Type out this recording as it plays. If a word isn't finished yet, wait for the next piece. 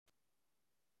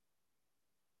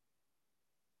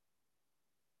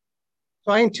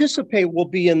So I anticipate we'll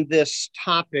be in this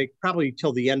topic probably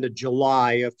till the end of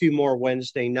July, a few more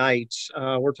Wednesday nights.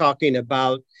 We're talking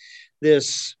about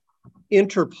this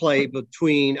interplay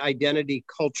between identity,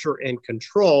 culture, and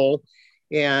control.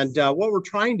 And what we're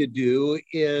trying to do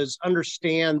is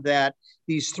understand that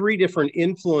these three different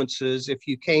influences, if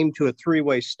you came to a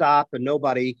three-way stop and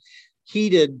nobody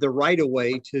heeded the right of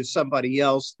way to somebody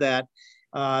else, that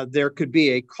there could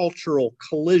be a cultural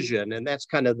collision. And that's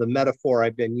kind of the metaphor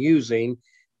I've been using.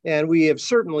 And we have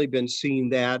certainly been seeing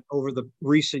that over the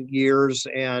recent years.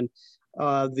 And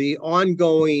the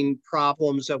ongoing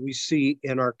problems that we see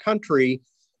in our country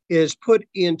is put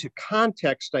into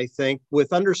context, I think,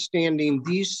 with understanding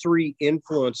these three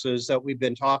influences that we've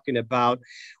been talking about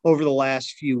over the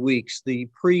last few weeks: the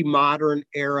pre-modern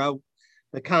era,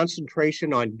 the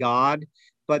concentration on God,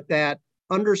 but that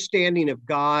understanding of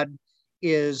God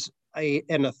is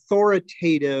an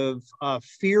authoritative,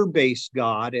 fear-based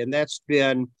God, and that's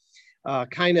been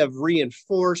kind of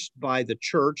reinforced by the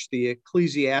church, the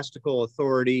ecclesiastical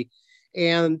authority,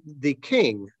 and the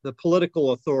king, the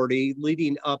political authority,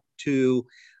 leading up to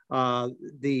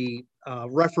the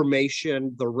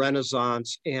Reformation, the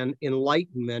Renaissance, and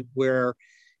Enlightenment, where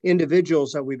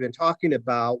individuals that we've been talking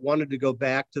about wanted to go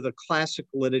back to the classic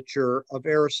literature of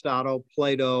Aristotle,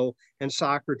 Plato, and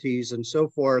Socrates, and so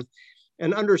forth,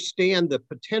 and understand the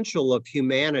potential of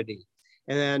humanity.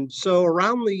 And so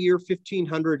around the year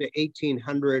 1500 to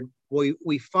 1800,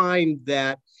 we find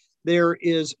that there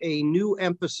is a new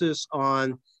emphasis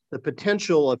on the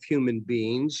potential of human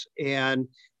beings. And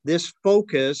this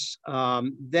focus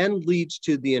then leads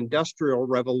to the Industrial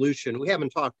Revolution. We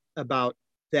haven't talked about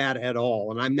that at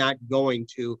all, and I'm not going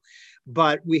to,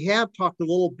 but we have talked a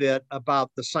little bit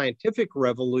about the scientific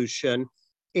revolution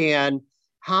and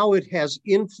how it has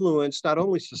influenced not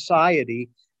only society,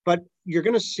 but you're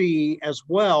going to see as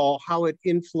well how it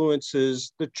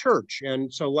influences the church.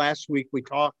 And so last week we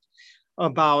talked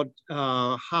about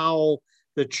how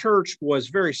the church was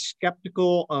very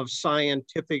skeptical of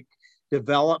scientific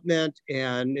development,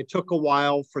 and it took a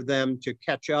while for them to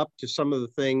catch up to some of the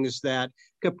things that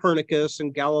Copernicus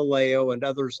and Galileo and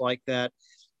others like that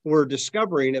were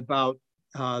discovering about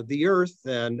the earth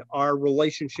and our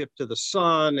relationship to the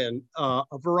sun and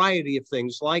a variety of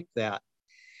things like that.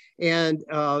 And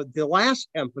the last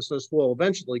emphasis we'll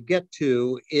eventually get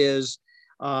to is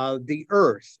the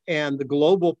earth and the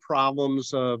global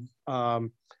problems of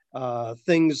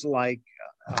things like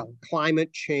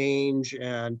climate change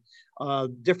and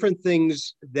different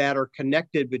things that are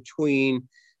connected between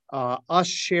us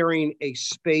sharing a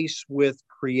space with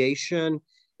creation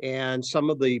and some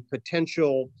of the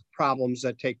potential problems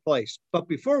that take place. But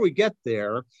before we get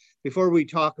there, before we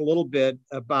talk a little bit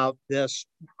about this,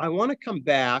 I want to come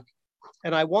back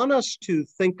and I want us to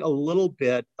think a little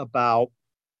bit about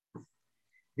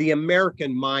the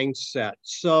American mindset.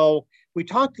 So we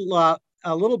talked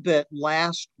a little bit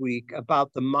last week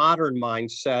about the modern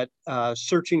mindset,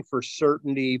 searching for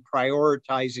certainty,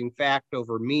 prioritizing fact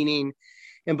over meaning,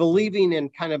 and believing in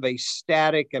kind of a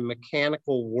static and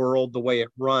mechanical world the way it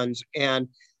runs. And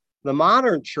the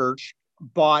modern church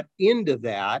bought into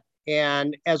that.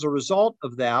 And as a result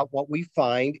of that, what we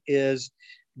find is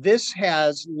this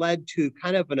has led to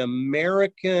kind of an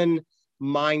American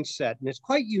mindset. And it's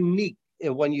quite unique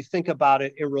when you think about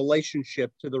it in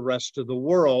relationship to the rest of the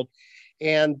world.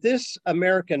 And this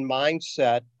American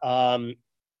mindset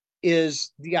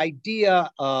is the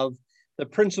idea of the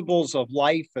principles of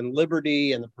life and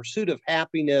liberty and the pursuit of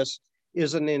happiness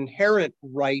is an inherent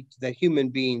right that human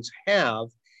beings have.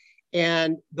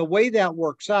 And the way that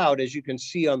works out, as you can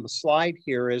see on the slide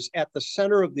here, is at the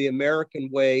center of the American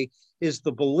way is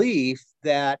the belief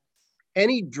that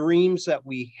any dreams that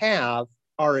we have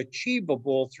are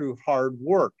achievable through hard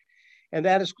work. And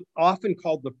that is often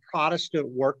called the Protestant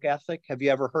work ethic. Have you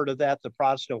ever heard of that? The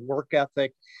Protestant work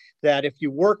ethic, that if you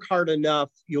work hard enough,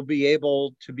 you'll be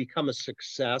able to become a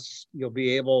success. You'll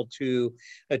be able to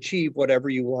achieve whatever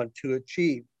you want to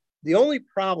achieve. The only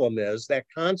problem is that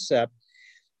concept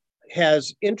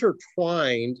has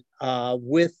intertwined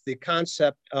with the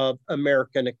concept of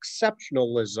American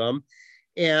exceptionalism.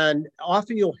 And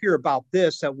often you'll hear about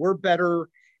this, that we're better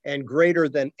and greater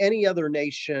than any other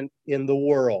nation in the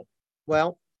world.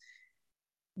 Well,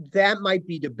 that might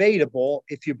be debatable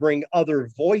if you bring other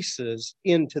voices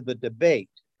into the debate.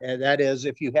 And that is,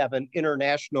 if you have an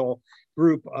international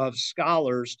group of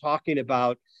scholars talking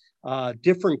about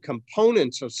different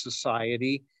components of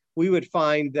society, we would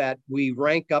find that we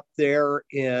rank up there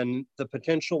in the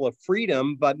potential of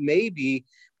freedom, but maybe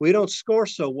we don't score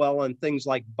so well on things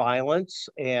like violence.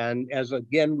 And as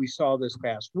again, we saw this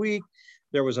past week,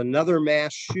 there was another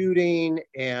mass shooting,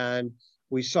 and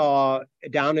We saw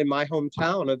down in my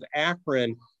hometown of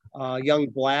Akron, a young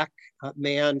black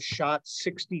man shot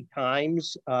 60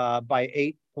 times by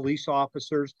 8 police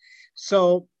officers.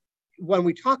 So when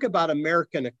we talk about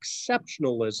American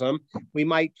exceptionalism, we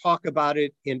might talk about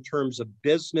it in terms of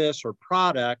business or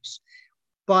products,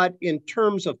 but in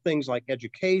terms of things like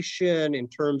education, in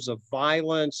terms of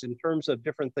violence, in terms of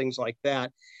different things like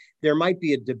that, there might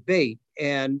be a debate.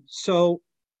 And so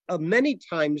many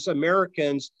times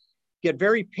Americans get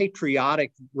very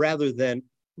patriotic rather than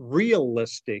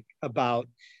realistic about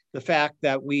the fact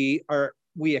that we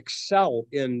excel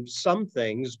in some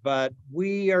things, but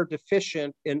we are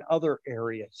deficient in other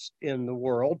areas in the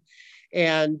world.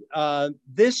 And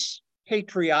this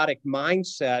patriotic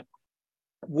mindset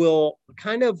will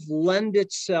kind of lend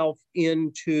itself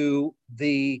into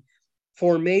the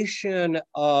formation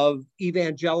of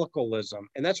evangelicalism.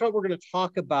 And that's what we're going to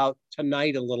talk about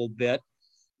tonight a little bit.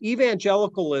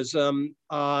 Evangelicalism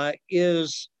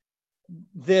is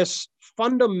this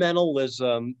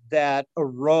fundamentalism that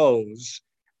arose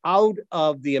out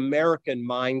of the American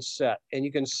mindset. And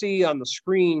you can see on the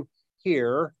screen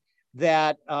here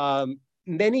that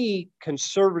many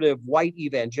conservative white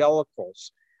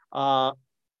evangelicals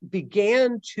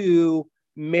began to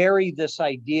marry this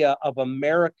idea of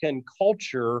American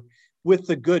culture with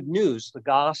the good news, the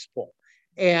gospel.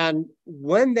 And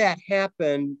when that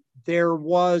happened, there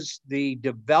was the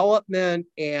development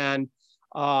and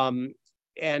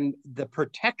the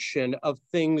protection of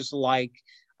things like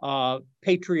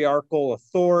patriarchal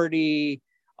authority.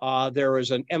 There was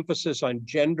an emphasis on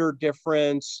gender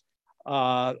difference,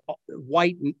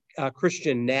 white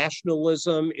Christian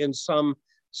nationalism in some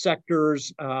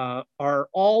sectors are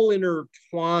all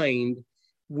intertwined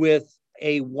with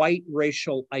a white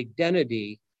racial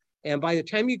identity. And by the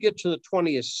time you get to the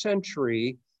 20th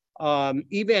century,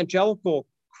 evangelical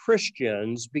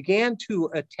Christians began to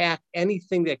attack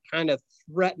anything that kind of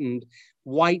threatened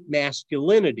white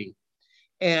masculinity.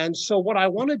 And so what I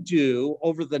want to do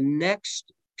over the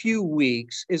next few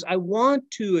weeks is I want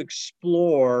to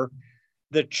explore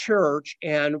the church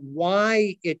and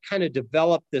why it kind of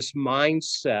developed this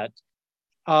mindset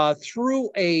through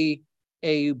a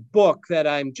book that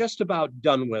I'm just about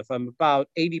done with. I'm about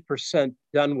 80%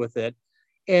 done with it.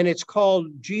 And it's called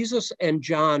Jesus and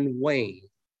John Wayne.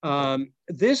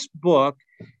 This book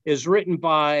is written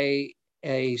by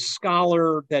a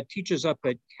scholar that teaches up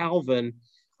at Calvin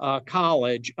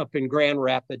College up in Grand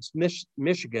Rapids,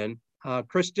 Michigan,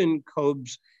 Kristen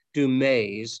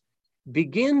Kobes-Dumas,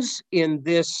 begins in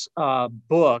this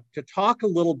book to talk a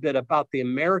little bit about the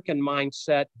American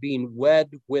mindset being wed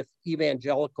with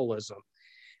evangelicalism.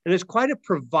 And it's quite a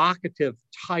provocative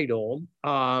title.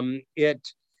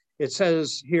 It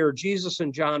says here, Jesus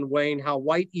and John Wayne, How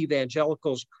White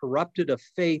Evangelicals Corrupted a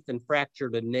Faith and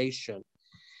Fractured a Nation.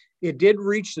 It did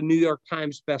reach the New York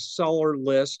Times bestseller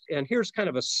list. And here's kind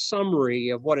of a summary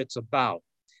of what it's about.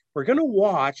 We're going to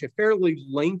watch a fairly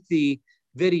lengthy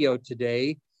video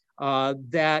today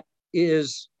that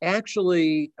is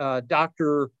actually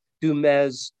Dr.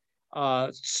 Dumas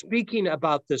speaking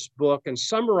about this book and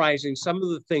summarizing some of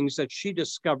the things that she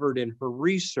discovered in her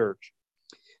research.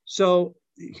 So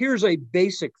here's a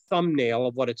basic thumbnail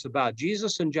of what it's about.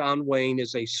 Jesus and John Wayne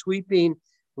is a sweeping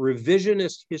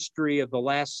revisionist history of the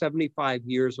last 75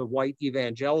 years of white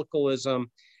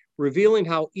evangelicalism, revealing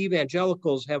how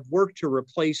evangelicals have worked to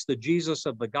replace the Jesus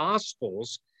of the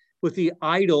Gospels with the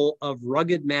idol of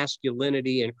rugged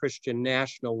masculinity and Christian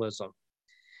nationalism.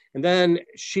 And then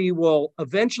she will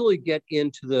eventually get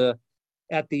into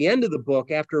at the end of the book,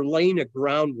 after laying a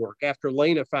groundwork, after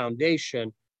laying a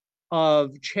foundation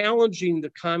of challenging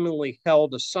the commonly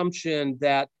held assumption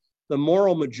that the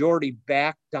moral majority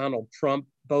backed Donald Trump,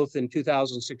 both in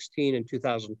 2016 and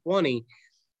 2020,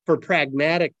 for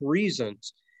pragmatic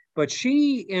reasons. But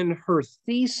she, in her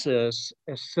thesis,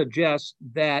 suggests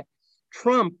that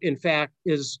Trump, in fact,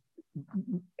 is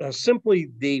simply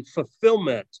the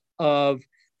fulfillment of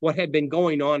what had been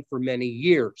going on for many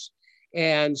years.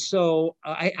 And so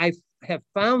I have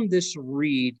found this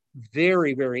read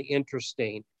very, very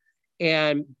interesting.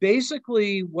 And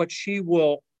basically what she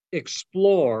will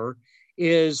explore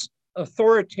is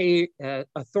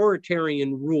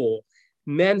authoritarian rule.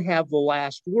 Men have the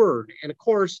last word. And of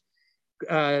course,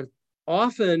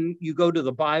 often you go to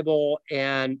the Bible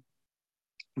and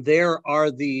there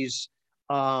are these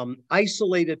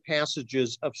isolated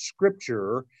passages of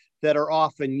scripture that are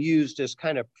often used as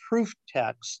kind of proof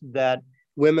texts that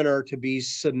women are to be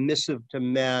submissive to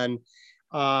men.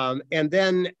 And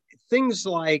then things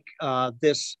like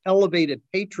this elevated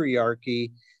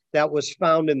patriarchy that was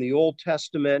found in the Old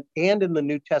Testament and in the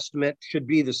New Testament should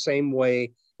be the same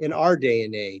way in our day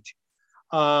and age.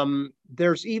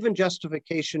 There's even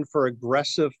justification for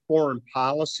aggressive foreign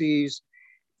policies,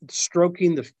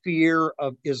 stroking the fear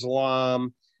of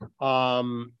Islam,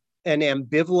 an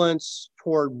ambivalence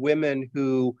toward women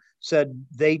who said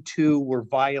they too were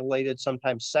violated,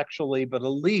 sometimes sexually, but at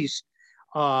least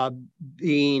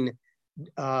being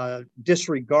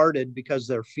disregarded because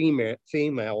they're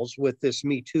females with this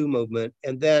Me Too movement.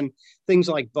 And then things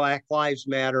like Black Lives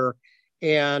Matter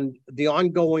and the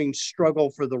ongoing struggle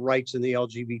for the rights in the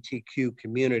LGBTQ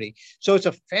community. So it's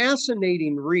a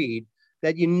fascinating read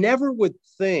that you never would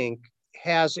think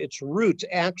has its roots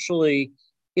actually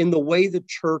in the way the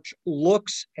church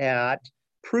looks at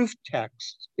proof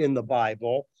texts in the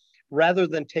Bible rather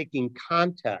than taking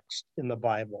context in the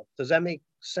Bible. Does that make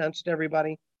sense to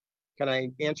everybody? Can I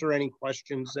answer any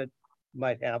questions that you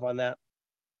might have on that?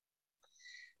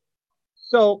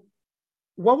 So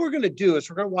what we're going to do is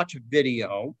we're going to watch a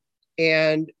video,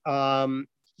 and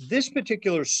this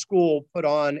particular school put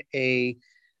on a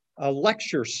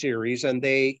lecture series, and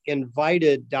they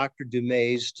invited Dr.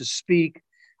 Dumais to speak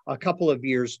a couple of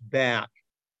years back.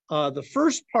 The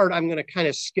first part, I'm going to kind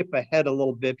of skip ahead a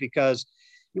little bit because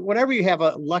whenever you have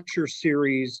a lecture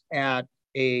series at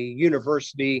a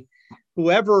university,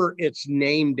 whoever it's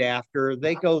named after,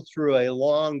 they go through a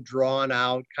long, drawn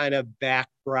out kind of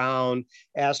background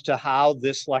as to how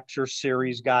this lecture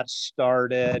series got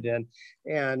started.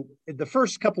 And the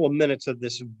first couple of minutes of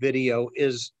this video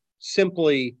is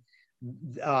simply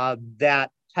that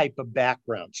type of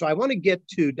background. So I want to get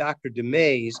to Dr.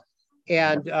 Dumais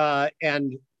and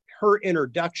her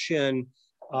introduction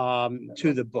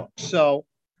to the book. So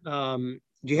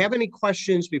do you have any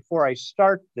questions before I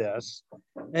start this?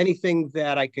 Anything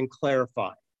that I can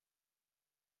clarify?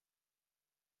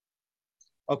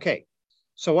 Okay,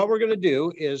 so what we're going to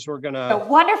do is we're going to... So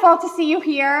wonderful to see you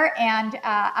here, and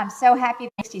I'm so happy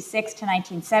that 1966 to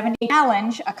 1970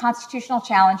 challenge, a constitutional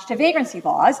challenge to vagrancy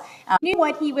laws. Knew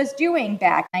what he was doing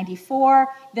back in 94.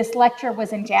 This lecture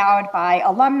was endowed by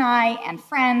alumni and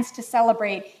friends to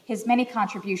celebrate his many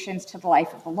contributions to the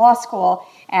life of the law school,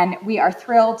 and we are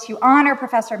thrilled to honor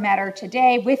Professor Metter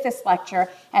today with this lecture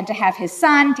and to have his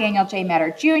son, Daniel J.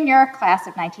 Metter Jr., class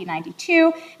of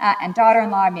 1992, and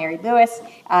daughter-in-law, Mary Lewis,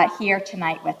 here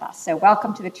tonight with us. So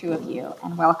welcome to the two of you,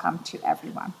 and welcome to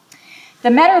everyone. The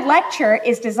Metter Lecture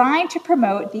is designed to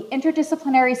promote the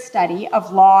interdisciplinary study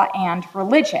of law and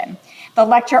religion. The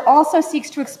lecture also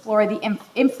seeks to explore the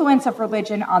influence of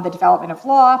religion on the development of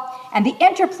law and the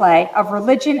interplay of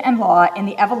religion and law in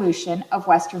the evolution of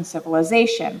Western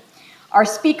civilization. Our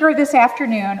speaker this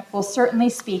afternoon will certainly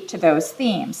speak to those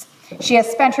themes. She has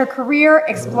spent her career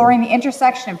exploring the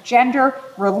intersection of gender,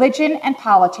 religion, and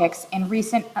politics in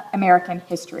recent American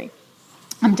history.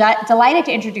 I'm delighted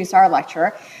to introduce our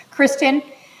lecturer, Kristen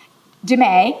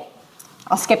Dumais.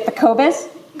 I'll skip the Cobes.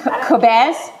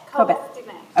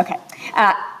 Okay.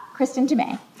 Kristen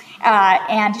Dumais.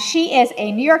 And she is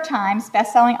a New York Times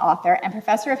bestselling author and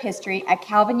professor of history at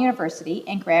Calvin University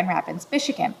in Grand Rapids,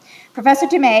 Michigan. Professor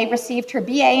Dumais received her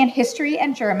BA in history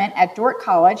and German at Dordt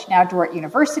College, now Dordt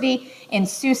University, in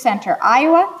Sioux Center,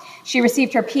 Iowa. She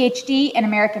received her PhD in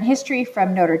American history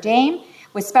from Notre Dame,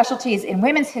 with specialties in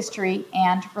women's history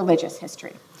and religious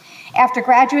history. After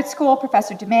graduate school,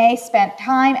 Professor Dumais spent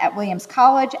time at Williams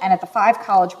College and at the Five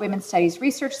College Women's Studies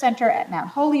Research Center at Mount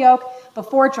Holyoke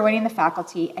before joining the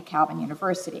faculty at Calvin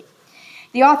University.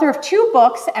 The author of 2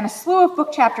 books and a slew of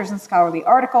book chapters and scholarly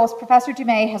articles, Professor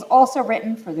Dumais has also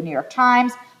written for the New York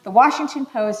Times, the Washington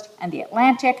Post, and the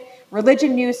Atlantic,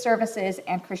 Religion News Services,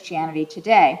 and Christianity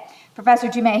Today. Professor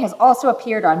Dumais has also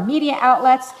appeared on media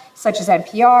outlets such as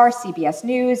NPR, CBS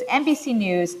News, NBC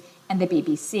News, and the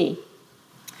BBC.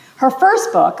 Her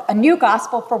first book, A New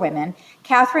Gospel for Women,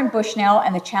 Catherine Bushnell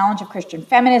and the Challenge of Christian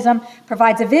Feminism,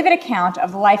 provides a vivid account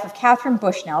of the life of Catherine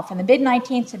Bushnell from the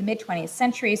mid-19th to the mid-20th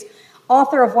centuries,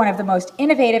 author of one of the most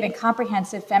innovative and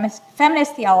comprehensive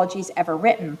feminist theologies ever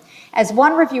written. As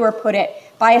one reviewer put it,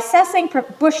 by assessing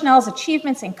Bushnell's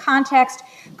achievements in context,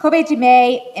 Kobe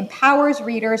Dumais empowers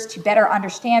readers to better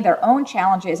understand their own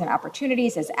challenges and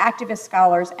opportunities as activist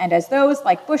scholars and as those,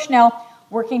 like Bushnell,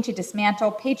 working to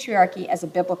dismantle patriarchy as a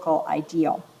biblical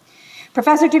ideal.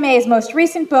 Professor Dumais' most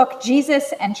recent book,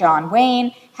 Jesus and John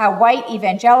Wayne, How White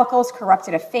Evangelicals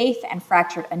Corrupted a Faith and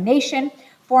Fractured a Nation,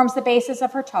 forms the basis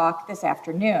of her talk this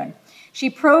afternoon. She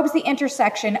probes the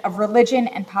intersection of religion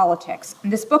and politics.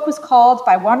 And this book was called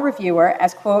by one reviewer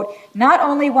as, quote, not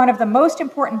only one of the most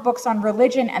important books on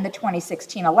religion and the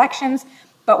 2016 elections,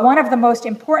 but one of the most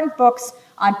important books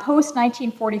on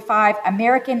post-1945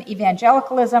 American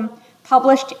evangelicalism,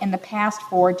 published in the past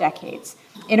 4 decades.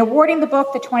 In awarding the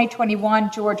book the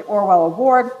 2021 George Orwell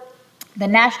Award, the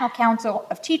National Council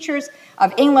of Teachers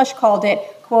of English called it,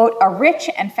 quote, a rich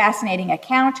and fascinating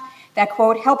account that,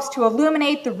 quote, helps to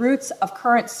illuminate the roots of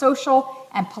current social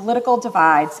and political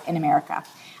divides in America.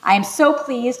 I am so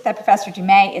pleased that Professor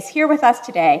Dumais is here with us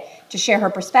today to share her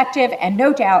perspective and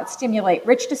no doubt stimulate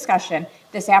rich discussion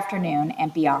this afternoon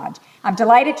and beyond. I'm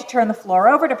delighted to turn the floor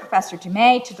over to Professor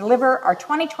Dumais to deliver our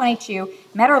 2022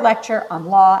 Metter Lecture on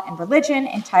Law and Religion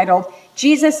entitled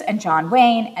Jesus and John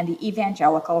Wayne and the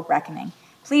Evangelical Reckoning.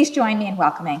 Please join me in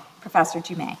welcoming Professor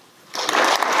Dumais.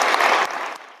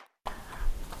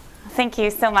 Thank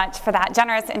you so much for that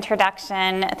generous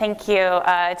introduction. Thank you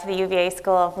to the UVA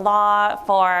School of Law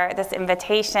for this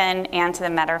invitation and to the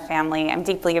Metter family. I'm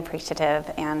deeply appreciative,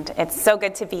 and it's so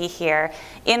good to be here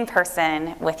in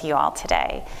person with you all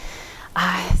today.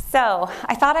 So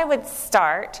I thought I would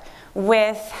start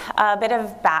with a bit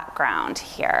of background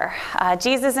here.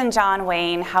 Jesus and John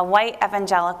Wayne, how white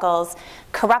evangelicals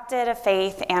corrupted a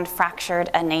faith and fractured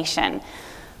a nation.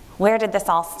 Where did this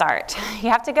all start? You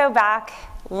have to go back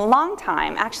long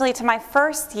time, actually to my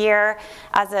first year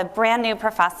as a brand new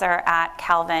professor at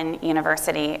Calvin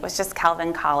University. It was just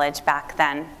Calvin College back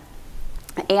then.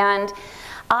 And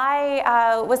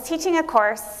I was teaching a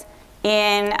course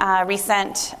in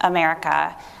recent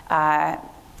America,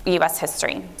 US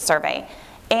history survey.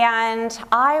 And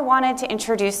I wanted to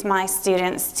introduce my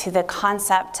students to the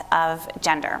concept of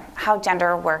gender, how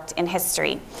gender worked in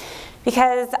history.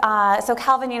 Because, so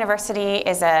Calvin University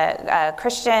is a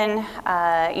Christian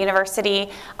university.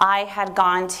 I had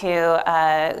gone to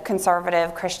a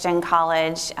conservative Christian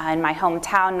college in my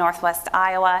hometown, Northwest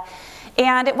Iowa.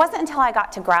 And it wasn't until I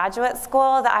got to graduate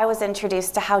school that I was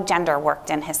introduced to how gender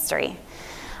worked in history.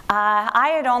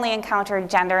 I had only encountered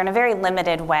gender in a very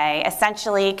limited way.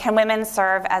 Essentially, can women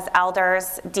serve as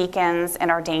elders, deacons,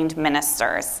 and ordained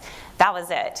ministers? That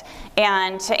was it.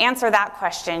 And to answer that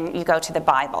question, you go to the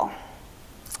Bible.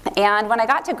 And when I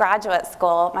got to graduate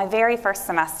school, my very first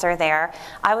semester there,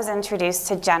 I was introduced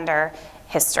to gender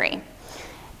history.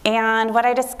 And what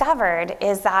I discovered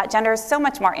is that gender is so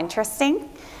much more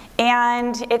interesting,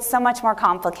 and it's so much more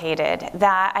complicated,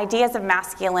 that ideas of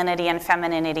masculinity and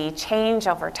femininity change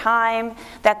over time,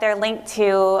 that they're linked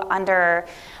to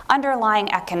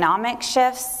underlying economic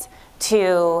shifts,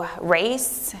 to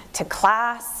race, to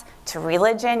class, to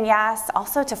religion, yes,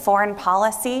 also to foreign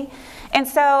policy. And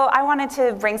so I wanted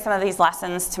to bring some of these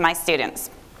lessons to my students.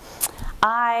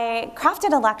 I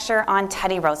crafted a lecture on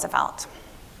Teddy Roosevelt.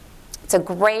 It's a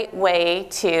great way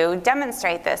to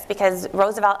demonstrate this because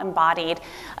Roosevelt embodied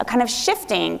a kind of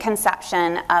shifting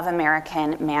conception of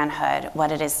American manhood, what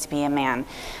it is to be a man.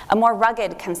 A more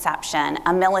rugged conception,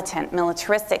 a militant,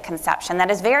 militaristic conception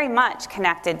that is very much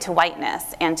connected to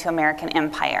whiteness and to American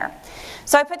empire.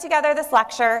 So I put together this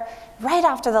lecture. Right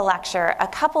after the lecture, a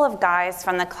couple of guys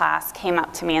from the class came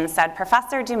up to me and said,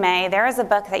 Professor Dumais, there is a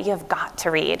book that you have got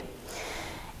to read.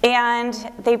 And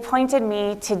they pointed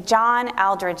me to John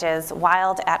Eldredge's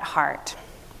Wild at Heart.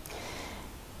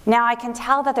 Now I can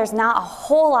tell that there's not a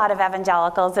whole lot of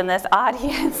evangelicals in this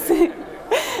audience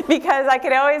because I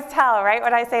can always tell, right,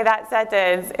 when I say that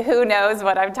sentence, who knows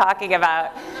what I'm talking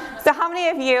about. So how many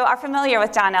of you are familiar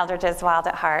with John Eldredge's Wild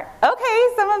at Heart? Okay,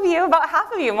 some of you, about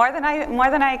half of you, more than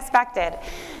I expected.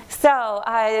 So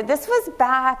this was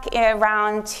back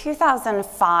around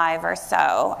 2005 or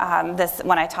so,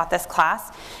 when I taught this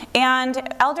class. And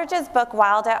Eldredge's book,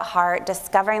 Wild at Heart,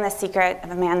 Discovering the Secret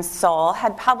of a Man's Soul,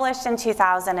 had published in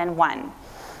 2001.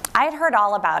 I had heard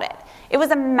all about it. It was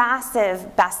a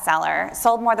massive bestseller,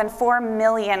 sold more than 4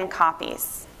 million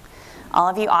copies. All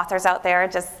of you authors out there,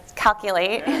 just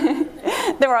calculate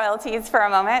the royalties for a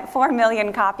moment. 4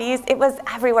 million copies. It was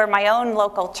everywhere. My own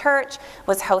local church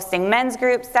was hosting men's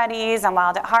group studies on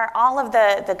Wild at Heart. All of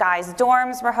the guys'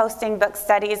 dorms were hosting book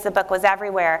studies. The book was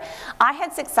everywhere. I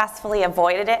had successfully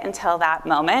avoided it until that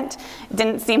moment. It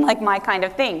didn't seem like my kind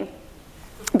of thing.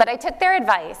 But I took their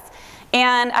advice.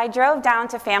 And I drove down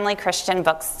to Family Christian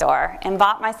Bookstore and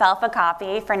bought myself a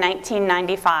copy for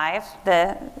 $19.95.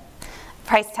 The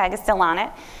price tag is still on it.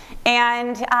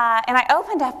 And I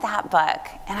opened up that book,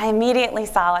 and I immediately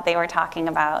saw what they were talking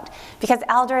about, because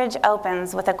Eldredge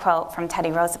opens with a quote from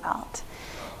Teddy Roosevelt.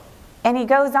 And he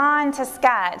goes on to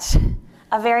sketch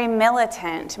a very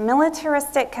militant,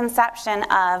 militaristic conception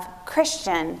of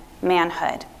Christian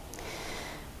manhood.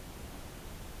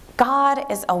 God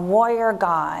is a warrior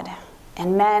God,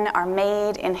 and men are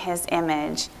made in his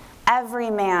image. Every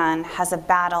man has a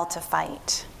battle to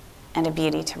fight and a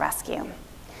beauty to rescue.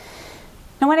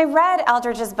 Now, when I read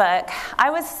Eldredge's book,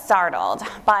 I was startled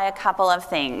by a couple of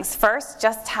things. First,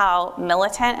 just how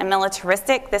militant and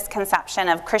militaristic this conception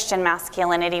of Christian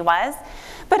masculinity was,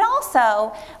 but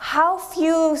also how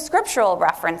few scriptural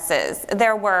references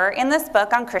there were in this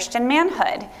book on Christian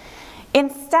manhood.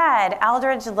 Instead,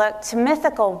 Eldredge looked to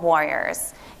mythical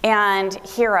warriors and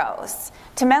heroes,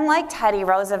 to men like Teddy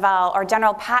Roosevelt or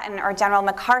General Patton or General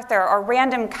MacArthur or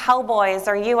random cowboys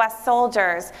or U.S.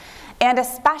 soldiers, and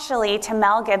especially to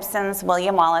Mel Gibson's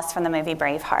William Wallace from the movie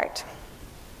Braveheart.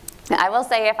 I will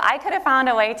say, if I could have found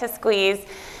a way to squeeze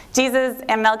Jesus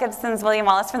and Mel Gibson's William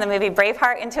Wallace from the movie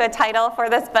Braveheart into a title for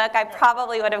this book, I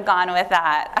probably would have gone with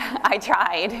that. I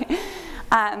tried.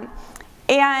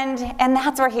 And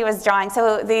that's where he was drawing.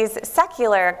 So these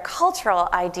secular cultural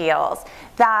ideals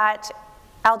that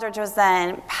Eldredge was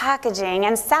then packaging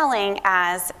and selling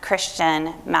as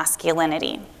Christian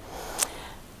masculinity.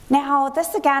 Now,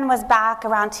 this again was back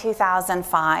around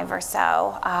 2005 or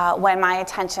so when my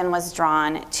attention was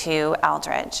drawn to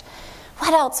Eldredge.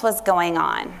 What else was going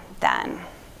on then?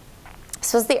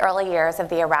 This was the early years of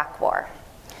the Iraq War.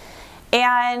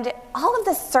 And all of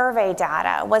the survey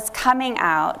data was coming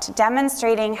out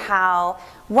demonstrating how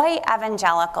white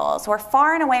evangelicals were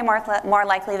far and away more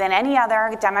likely than any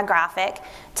other demographic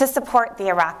to support the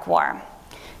Iraq War,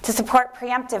 to support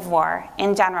preemptive war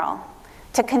in general,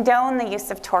 to condone the use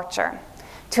of torture,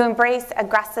 to embrace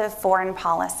aggressive foreign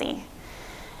policy.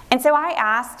 And so I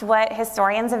asked what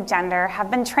historians of gender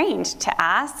have been trained to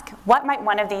ask: what might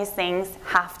one of these things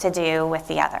have to do with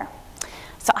the other?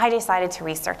 So I decided to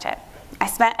research it. I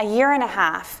spent a year and a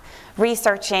half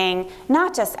researching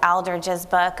not just Eldredge's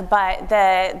book, but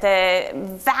the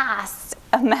vast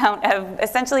amount of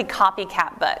essentially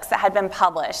copycat books that had been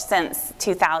published since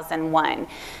 2001.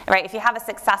 Right? If you have a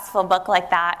successful book like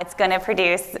that, it's going to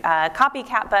produce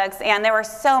copycat books, and there were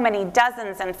so many,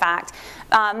 dozens in fact,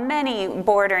 many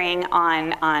bordering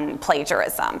on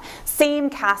plagiarism. Same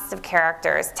cast of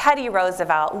characters: Teddy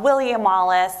Roosevelt, William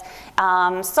Wallace,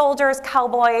 soldiers,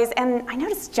 cowboys, and I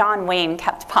noticed John Wayne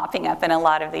kept popping up in a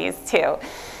lot of these too.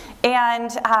 And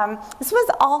this was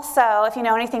also, if you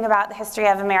know anything about the history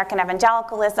of American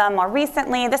evangelicalism more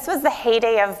recently, this was the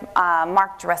heyday of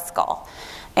Mark Driscoll.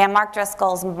 And Mark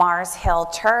Driscoll's Mars Hill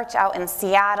Church out in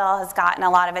Seattle has gotten a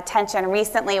lot of attention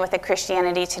recently with the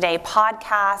Christianity Today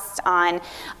podcast on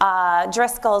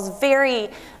Driscoll's very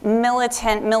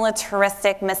militant,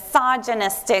 militaristic,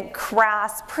 misogynistic,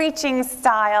 crass preaching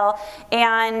style.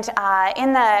 And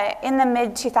in the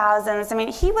mid-2000s, I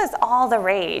mean, he was all the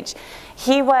rage.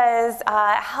 He was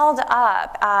held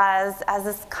up as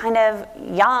this kind of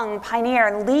young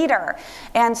pioneer leader,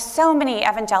 and so many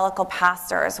evangelical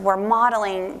pastors were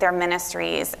modeling their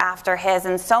ministries after his,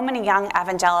 and so many young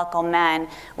evangelical men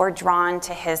were drawn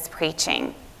to his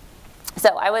preaching.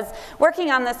 So I was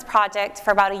working on this project for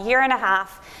about a year and a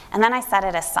half, and then I set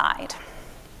it aside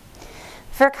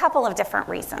for a couple of different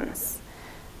reasons.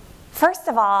 First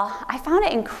of all, I found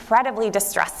it incredibly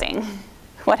distressing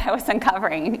what I was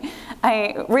uncovering.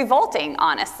 Revolting,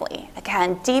 honestly.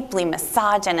 Again, deeply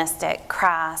misogynistic,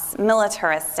 crass,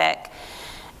 militaristic.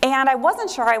 And I wasn't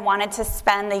sure I wanted to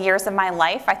spend the years of my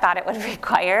life I thought it would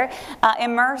require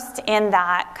immersed in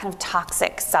that kind of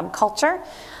toxic subculture.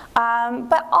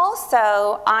 But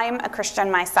also, I'm a Christian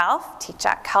myself, teach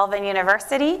at Calvin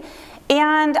University,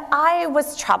 and I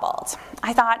was troubled.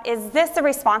 I thought, is this a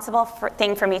responsible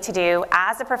thing for me to do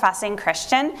as a professing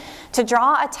Christian, to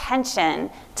draw attention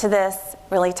to this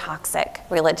really toxic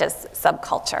religious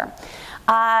subculture?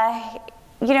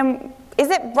 Is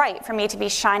it right for me to be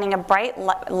shining a bright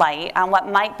light on what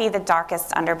might be the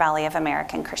darkest underbelly of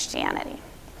American Christianity?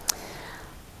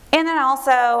 And then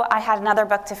also, I had another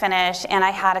book to finish, and I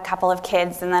had a couple of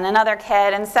kids, and then another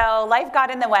kid, and so life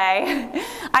got in the way.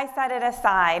 I set it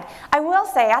aside. I will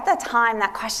say, at the time,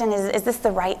 that question, is this the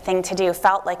right thing to do,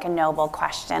 felt like a noble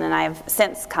question, and I've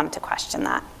since come to question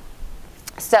that.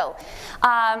 So,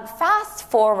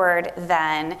 fast forward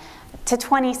then to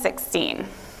 2016.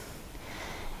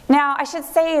 Now, I should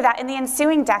say that in the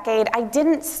ensuing decade, I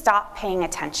didn't stop paying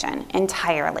attention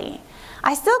entirely.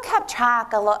 I still kept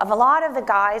track of a lot of the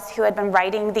guys who had been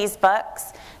writing these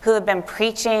books, who had been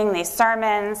preaching these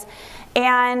sermons,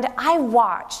 and I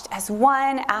watched as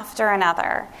one after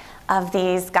another of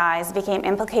these guys became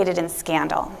implicated in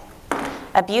scandal,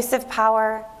 abusive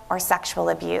power, or sexual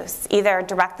abuse, either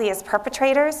directly as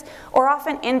perpetrators or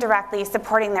often indirectly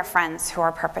supporting their friends who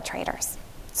are perpetrators.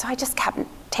 So I just kept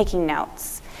taking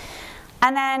notes.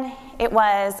 And then it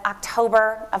was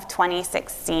October of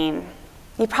 2016.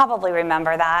 You probably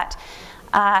remember that.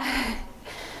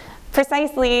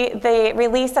 Precisely the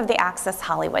release of the Access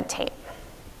Hollywood tape.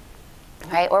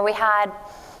 right? Where we had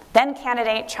then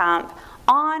candidate Trump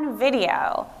on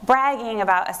video bragging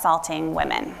about assaulting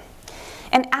women.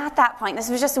 And at that point, this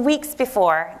was just weeks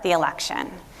before the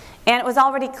election, and it was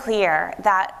already clear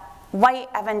that white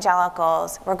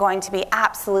evangelicals were going to be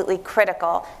absolutely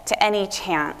critical to any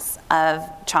chance of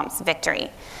Trump's victory.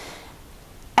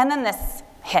 And then this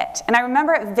hit. And I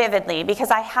remember it vividly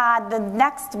because I had the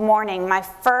next morning my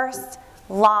first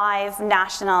live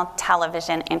national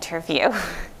television interview.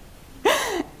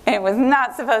 It was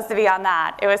not supposed to be on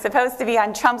that. It was supposed to be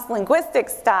on Trump's linguistic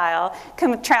style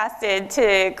contrasted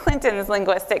to Clinton's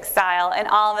linguistic style, and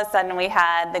all of a sudden we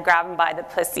had the grab him by the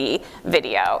pussy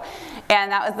video.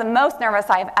 And that was the most nervous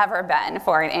I've ever been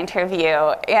for an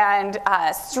interview. And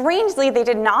strangely, they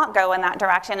did not go in that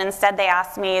direction. Instead, they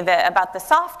asked me about the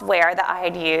software that I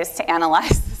had used to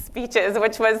analyze the speeches,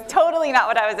 which was totally not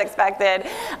what I was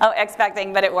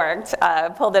expecting, but it worked,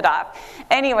 pulled it off.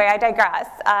 Anyway, I digress.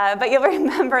 But you'll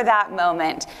remember that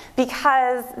moment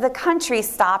because the country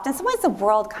stopped, in some ways the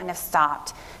world kind of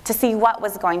stopped to see what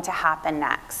was going to happen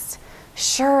next.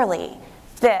 Surely,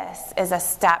 this is a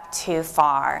step too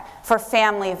far for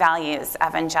family values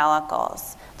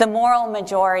evangelicals. The moral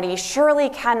majority surely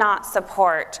cannot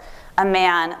support a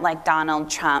man like Donald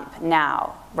Trump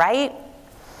now, right?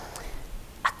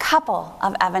 A couple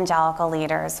of evangelical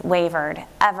leaders wavered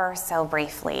ever so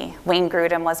briefly. Wayne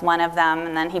Grudem was one of them,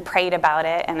 and then he prayed about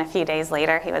it, and a few days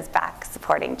later he was back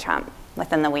supporting Trump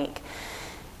within the week.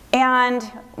 And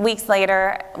weeks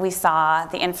later, we saw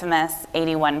the infamous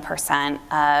 81%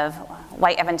 of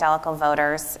white evangelical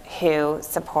voters who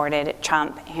supported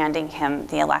Trump handing him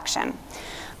the election.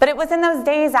 But it was in those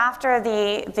days after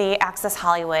the Access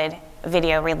Hollywood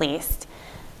video released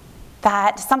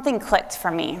that something clicked for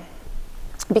me.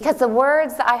 Because the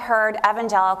words I heard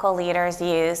evangelical leaders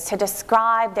use to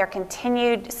describe their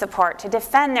continued support, to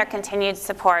defend their continued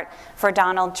support for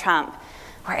Donald Trump,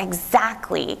 were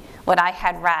exactly what I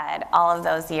had read all of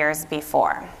those years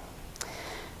before.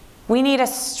 We need a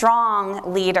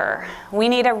strong leader. We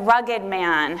need a rugged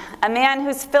man, a man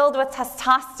who's filled with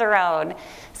testosterone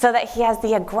so that he has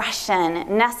the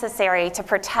aggression necessary to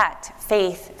protect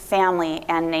faith, family,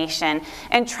 and nation.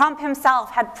 And Trump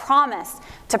himself had promised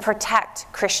to protect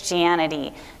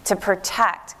Christianity, to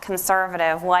protect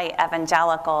conservative white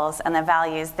evangelicals and the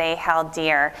values they held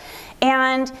dear.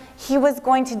 And he was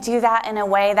going to do that in a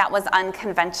way that was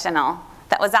unconventional,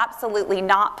 that was absolutely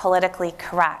not politically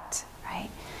correct, right?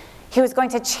 He was going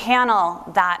to channel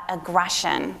that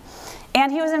aggression. And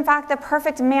he was, in fact, the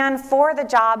perfect man for the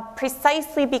job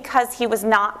precisely because he was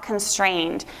not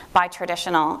constrained by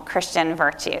traditional Christian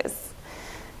virtues,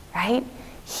 right?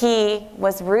 He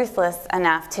was ruthless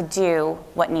enough to do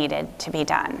what needed to be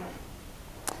done.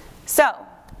 So,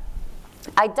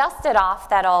 I dusted off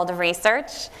that old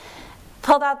research,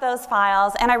 pulled out those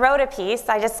files, and I wrote a piece.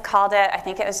 I just called it, I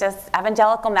think it was just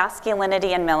Evangelical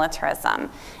Masculinity and Militarism.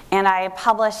 And I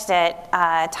published it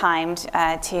timed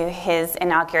to his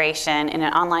inauguration in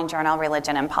an online journal,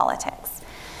 Religion and Politics.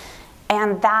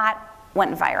 And that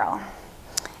went viral.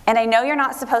 And I know you're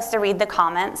not supposed to read the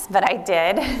comments, but I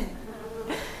did.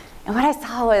 And what I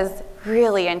saw was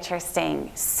really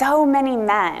interesting. So many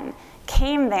men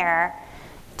came there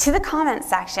to the comment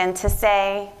section to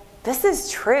say, this is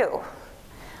true.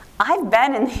 I've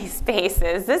been in these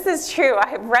spaces. This is true.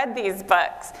 I've read these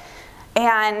books.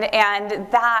 And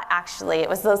that actually, it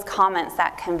was those comments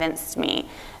that convinced me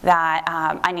that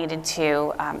I needed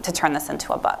to turn this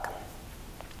into a book.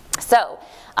 So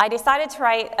I decided to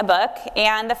write a book,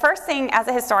 and the first thing as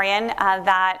a historian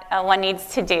that one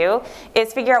needs to do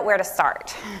is figure out where to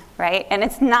start, right? And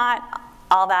it's not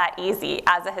all that easy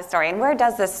as a historian. Where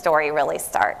does this story really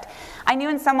start? I knew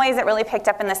in some ways it really picked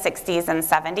up in the 60s and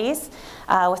 70s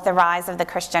with the rise of the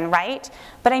Christian right,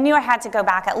 but I knew I had to go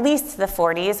back at least to the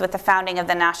 40s with the founding of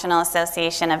the National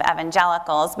Association of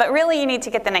Evangelicals. But really you need to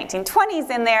get the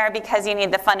 1920s in there because you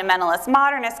need the fundamentalist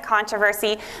modernist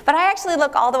controversy. But I actually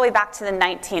look all the way back to the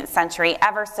 19th century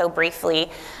ever so briefly,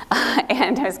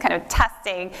 and I was kind of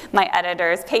testing my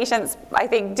editor's patience, I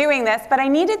think, doing this, but I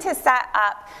needed to set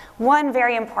up one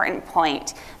very important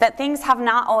point, that things have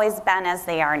not always been as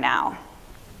they are now.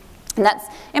 And that's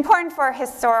important for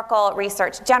historical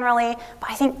research generally, but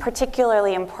I think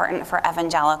particularly important for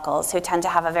evangelicals who tend to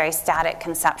have a very static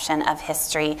conception of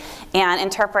history and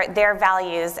interpret their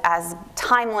values as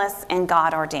timeless and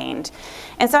God-ordained.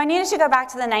 And so I needed to go back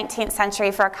to the 19th century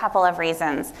for a couple of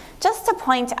reasons. Just to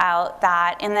point out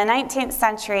that in the 19th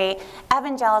century,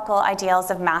 evangelical ideals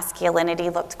of masculinity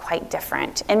looked quite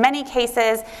different. In many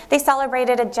cases, they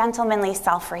celebrated a gentlemanly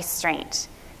self-restraint.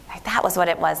 That was what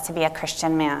it was to be a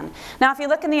Christian man. Now, if you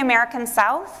look in the American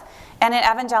South, And in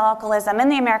evangelicalism in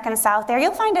the American South there,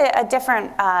 you'll find a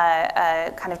different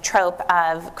kind of trope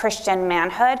of Christian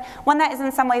manhood, one that is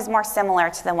in some ways more similar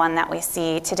to the one that we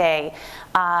see today,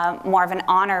 more of an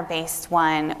honor-based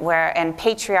one, and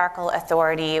patriarchal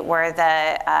authority, where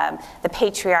the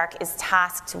patriarch is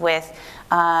tasked with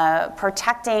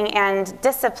protecting and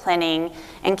disciplining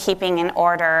and keeping in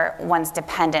order one's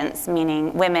dependents,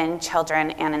 meaning women,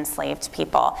 children, and enslaved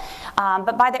people.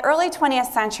 But by the early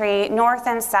 20th century, North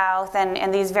and South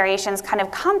and these variations kind of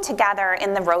come together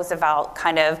in the Roosevelt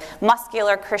kind of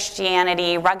muscular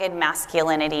Christianity, rugged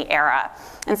masculinity era.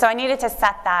 And so I needed to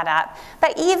set that up.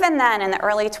 But even then, in the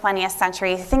early 20th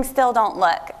century, things still don't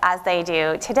look as they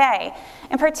do today,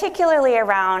 and particularly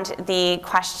around the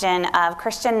question of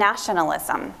Christian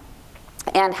nationalism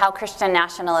and how Christian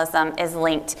nationalism is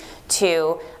linked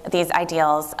to these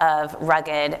ideals of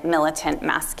rugged, militant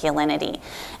masculinity.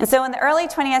 And so in the early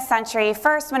 20th century,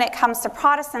 first, when it comes to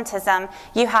Protestantism,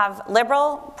 you have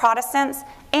liberal Protestants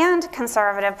and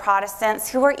conservative Protestants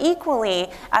who are equally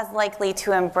as likely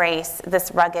to embrace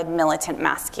this rugged, militant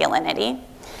masculinity.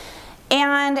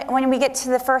 And when we get to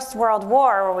the First World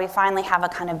War, where we finally have a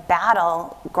kind of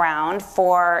battleground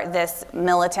for this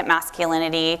militant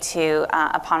masculinity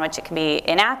upon which it can be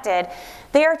enacted,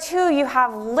 there too you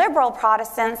have liberal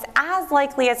Protestants as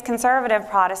likely as conservative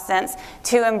Protestants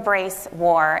to embrace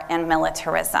war and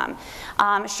militarism.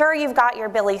 Sure, you've got your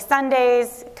Billy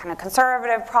Sundays, kind of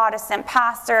conservative Protestant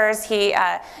pastors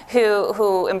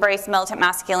who embraced militant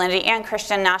masculinity and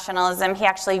Christian nationalism. He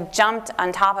actually jumped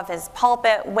on top of his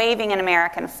pulpit waving an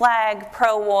American flag,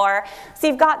 pro-war. So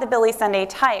you've got the Billy Sunday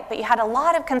type, but you had a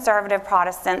lot of conservative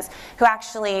Protestants who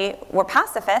actually were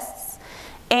pacifists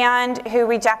and who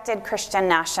rejected Christian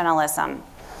nationalism,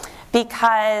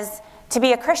 because to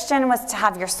be a Christian was to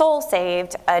have your soul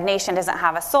saved. A nation doesn't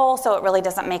have a soul, so it really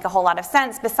doesn't make a whole lot of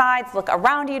sense. Besides, look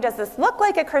around you. Does this look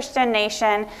like a Christian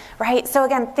nation? Right? So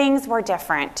again, things were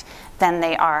different than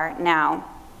they are now.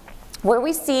 Where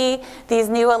we see these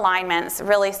new alignments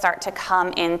really start to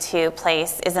come into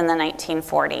place is in the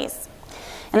 1940s.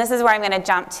 And this is where I'm going to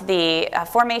jump to the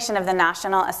formation of the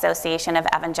National Association of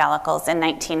Evangelicals in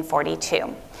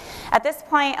 1942. At this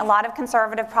point, a lot of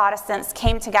conservative Protestants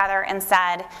came together and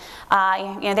said,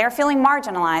 they were feeling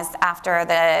marginalized after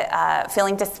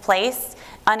feeling displaced,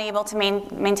 unable to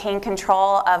maintain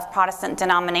control of Protestant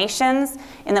denominations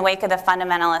in the wake of the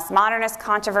fundamentalist modernist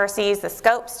controversies, the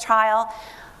Scopes trial.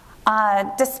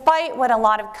 Despite what a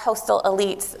lot of coastal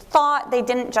elites thought, they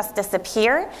didn't just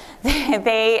disappear.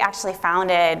 They actually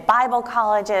founded Bible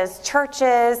colleges,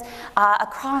 churches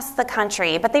across the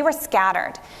country, but they were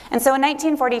scattered. And so in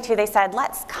 1942 they said,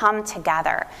 let's come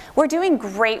together. We're doing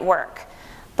great work,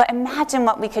 but imagine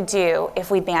what we could do if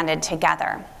we banded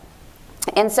together.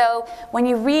 And so when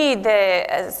you read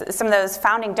some of those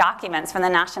founding documents from the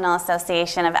National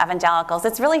Association of Evangelicals,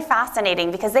 it's really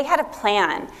fascinating because they had a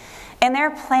plan. And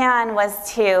their plan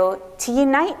was to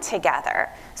unite together,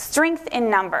 strength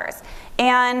in numbers,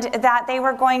 and that they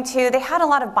had a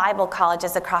lot of Bible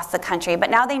colleges across the country, but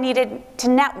now they needed to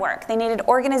network. They needed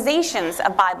organizations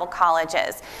of Bible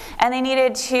colleges, and they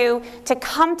needed to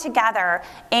come together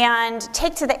and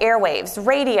take to the airwaves,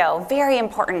 radio, very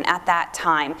important at that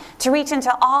time, to reach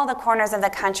into all the corners of the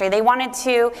country. They wanted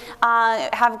to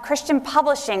have Christian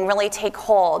publishing really take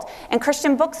hold, and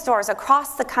Christian bookstores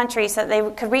across the country so that they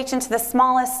could reach into the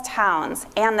smallest towns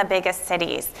and the biggest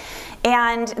cities.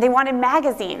 And they wanted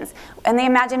magazines, and they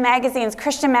imagined magazines,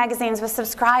 Christian magazines with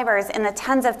subscribers in the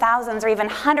tens of thousands or even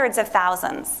hundreds of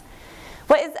thousands.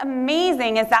 What is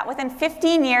amazing is that within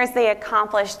 15 years they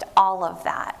accomplished all of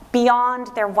that, beyond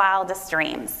their wildest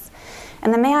dreams.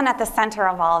 And the man at the center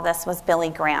of all of this was Billy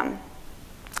Graham,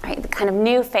 right, the kind of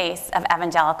new face of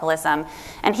evangelicalism.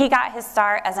 And he got his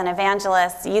start as an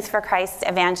evangelist, Youth for Christ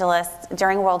evangelist,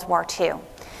 during World War II.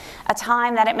 A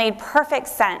time that it made perfect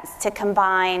sense to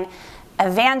combine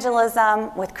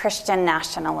evangelism with Christian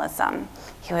nationalism.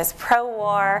 He was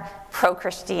pro-war,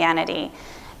 pro-Christianity.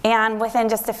 And within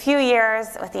just a few years,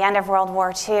 with the end of World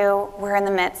War II, we're in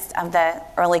the midst of the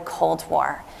early Cold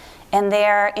War. And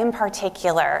there, in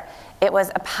particular, it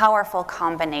was a powerful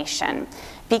combination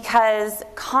because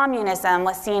communism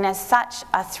was seen as such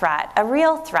a threat, a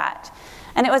real threat.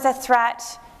 And it was a threat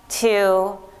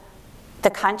to the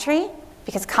country,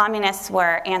 because communists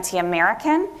were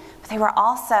anti-American, but they were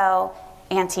also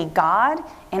anti-God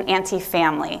and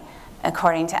anti-family,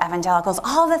 according to evangelicals,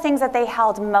 all the things that they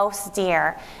held most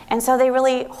dear. And so they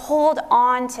really hold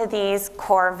on to these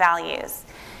core values.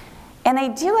 And they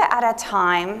do it at a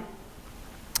time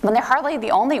when they're hardly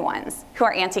the only ones who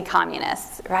are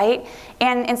anti-communists, right?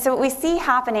 And so what we see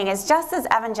happening is just as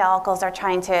evangelicals are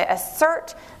trying to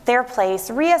assert their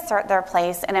place, reassert their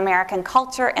place in American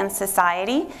culture and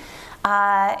society,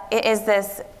 it is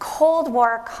this Cold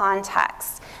War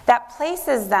context that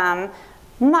places them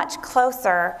much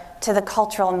closer to the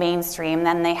cultural mainstream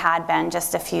than they had been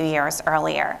just a few years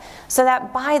earlier. So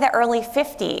that by the early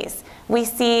 50s, we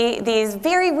see these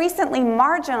very recently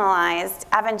marginalized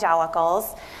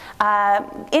evangelicals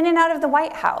in and out of the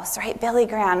White House, right? Billy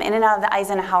Graham, in and out of the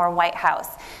Eisenhower White House.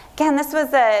 Again, this was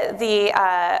the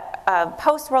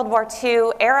post-World War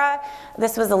II era.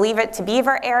 This was the Leave It to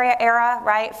Beaver era,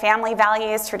 right? Family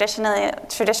values,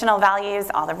 traditional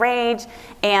values, all the rage,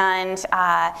 and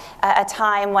a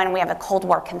time when we have a Cold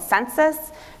War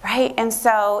consensus, right? And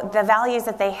so the values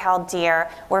that they held dear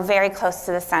were very close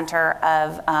to the center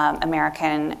of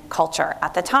American culture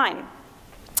at the time.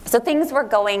 So things were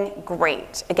going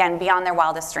great, again, beyond their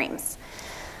wildest dreams,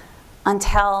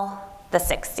 until the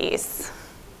 60s.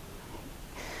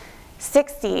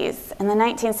 In the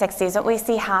 1960s, what we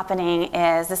see happening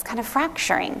is this kind of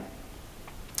fracturing.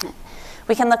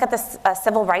 We can look at the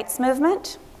civil rights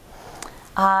movement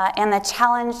and the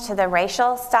challenge to the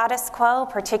racial status quo,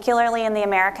 particularly in the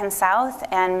American South,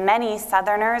 and many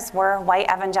Southerners were white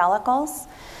evangelicals.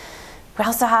 We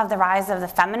also have the rise of the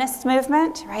feminist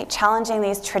movement, right, challenging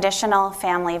these traditional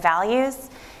family values.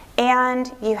 And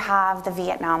you have the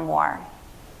Vietnam War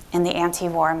and the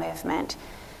anti-war movement.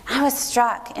 I was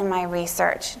struck in my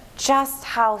research just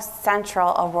how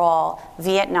central a role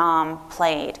Vietnam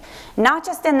played, not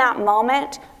just in that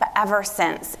moment, but ever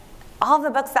since. All of the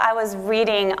books that I was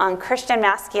reading on Christian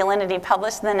masculinity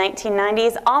published in the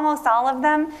 1990s, almost all of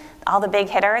them, all the big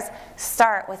hitters,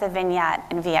 start with a vignette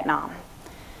in Vietnam.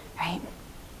 Right?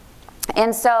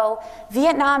 And so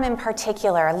Vietnam in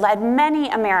particular led many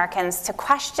Americans to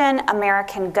question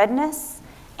American goodness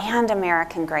and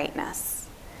American greatness.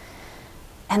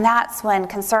 And that's when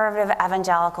conservative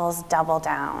evangelicals double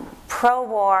down.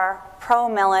 Pro-war,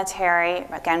 pro-military,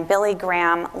 again, Billy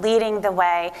Graham leading the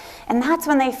way. And that's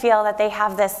when they feel that they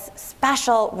have this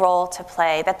special role to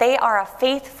play, that they are a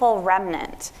faithful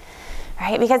remnant,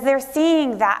 right? Because they're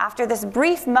seeing that after this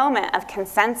brief moment of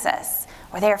consensus,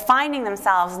 where they are finding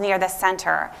themselves near the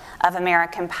center of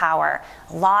American power,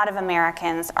 a lot of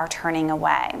Americans are turning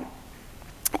away.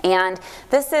 And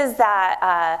this is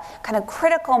that kind of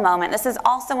critical moment. This is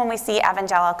also when we see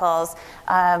evangelicals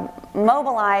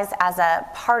mobilize as a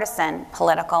partisan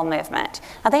political movement.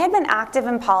 Now, they had been active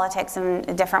in politics in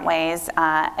different ways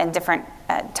in different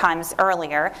times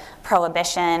earlier,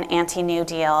 prohibition, anti-New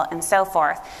Deal, and so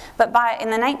forth. But in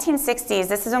the 1960s,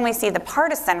 this is when we see the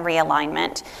partisan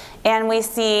realignment, and we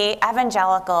see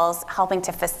evangelicals helping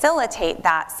to facilitate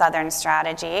that Southern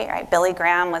strategy. Right? Billy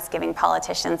Graham was giving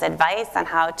politicians advice on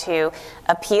how to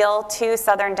appeal to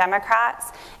Southern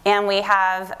Democrats, and we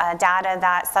have data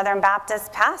that Southern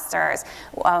Baptist pastors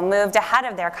moved ahead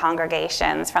of their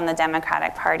congregations from the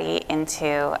Democratic Party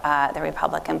into the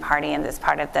Republican Party, and as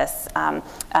part of this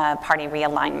party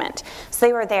realignment. So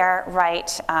they were there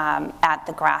right at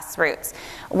the grassroots.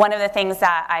 One of the things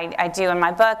that I do in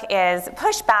my book is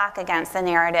push back against the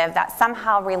narrative that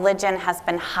somehow religion has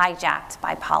been hijacked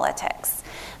by politics.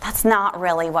 That's not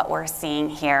really what we're seeing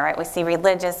here, right? We see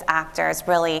religious actors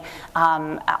really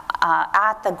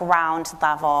at the ground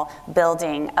level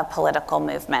building a political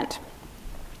movement.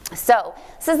 So,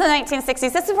 this is the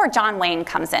 1960s. This is where John Wayne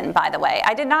comes in, by the way.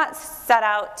 I did not set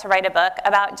out to write a book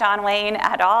about John Wayne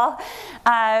at all,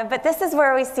 but this is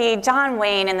where we see John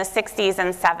Wayne in the 60s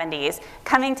and 70s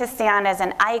coming to stand as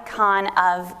an icon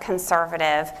of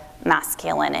conservative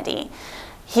masculinity.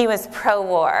 He was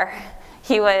pro-war.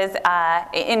 He was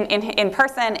in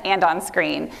person and on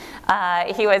screen.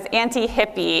 He was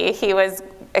anti-hippie. He was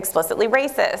explicitly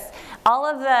racist. All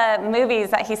of the movies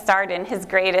that he starred in, his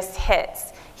greatest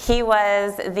hits, he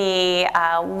was the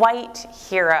white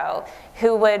hero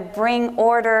who would bring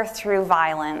order through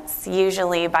violence,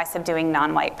 usually by subduing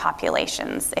non-white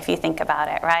populations, if you think about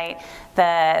it, right?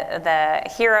 The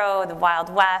hero, the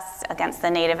Wild West against the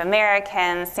Native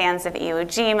Americans, Sands of Iwo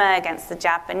Jima against the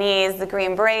Japanese, the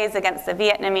Green Berets against the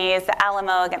Vietnamese, the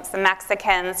Alamo against the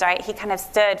Mexicans, right? He kind of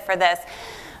stood for this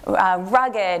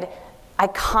rugged,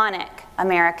 iconic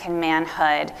American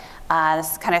manhood.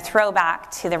 This kind of throwback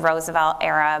to the Roosevelt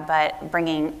era, but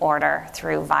bringing order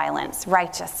through violence,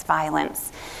 righteous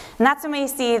violence. And that's when we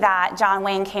see that John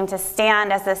Wayne came to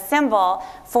stand as a symbol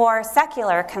for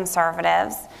secular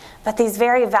conservatives, but these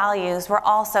very values were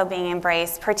also being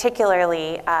embraced,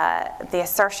 particularly the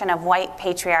assertion of white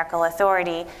patriarchal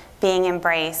authority being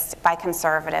embraced by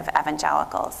conservative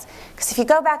evangelicals. Because if you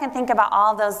go back and think about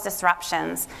all those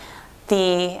disruptions,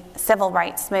 the civil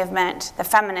rights movement, the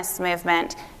feminist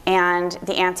movement, and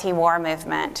the anti-war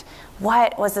movement,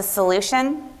 what was the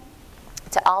solution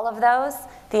to all of those?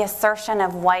 The assertion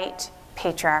of white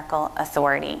patriarchal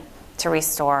authority to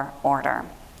restore order.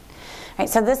 Right,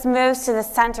 so this moves to the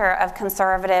center of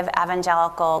conservative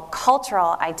evangelical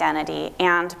cultural identity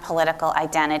and political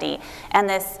identity, and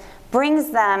this brings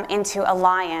them into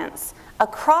alliance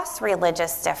across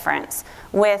religious difference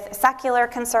with secular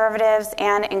conservatives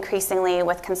and increasingly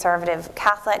with conservative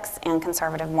Catholics and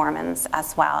conservative Mormons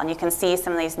as well. And you can see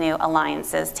some of these new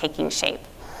alliances taking shape.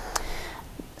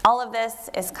 All of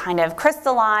this is kind of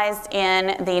crystallized in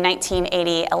the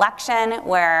 1980 election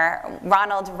where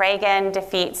Ronald Reagan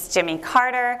defeats Jimmy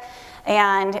Carter,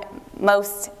 and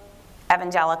most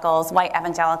evangelicals, white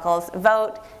evangelicals,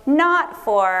 vote not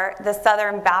for the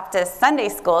Southern Baptist Sunday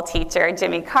school teacher,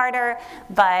 Jimmy Carter,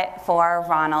 but for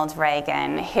Ronald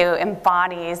Reagan, who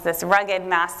embodies this rugged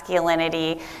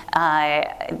masculinity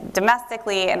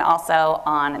domestically and also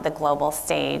on the global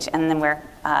stage. And then we're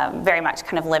very much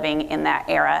kind of living in that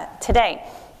era today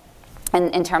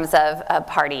in terms of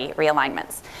party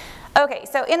realignments. Okay,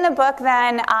 so in the book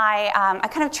then, I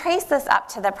kind of trace this up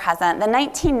to the present. The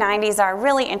 1990s are a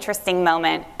really interesting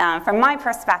moment from my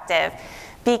perspective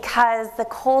because the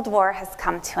Cold War has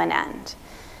come to an end.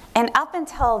 And up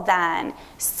until then,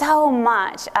 so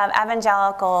much of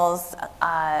evangelicals'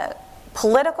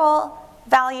 political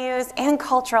values and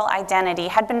cultural identity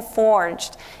had been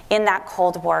forged in that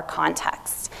Cold War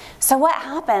context. So what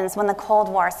happens when the Cold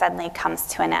War suddenly comes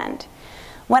to an end?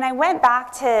 When I went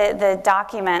back to the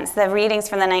documents, the readings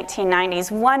from the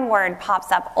 1990s, one word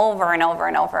pops up over and over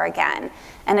and over again,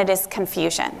 and it is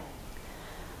confusion.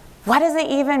 What does it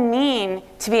even mean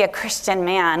to be a Christian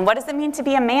man? What does it mean to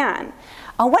be a man?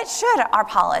 What should our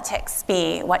politics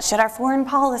be? What should our foreign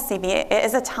policy be? It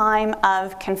is a time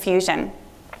of confusion.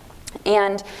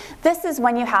 And this is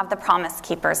when you have the Promise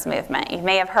Keepers movement. You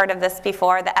may have heard of this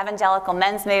before, the evangelical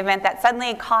men's movement that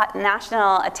suddenly caught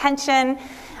national attention.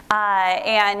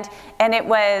 And it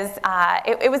was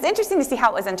interesting to see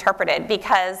how it was interpreted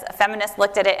because feminists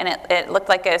looked at it and it looked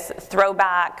like a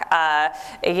throwback.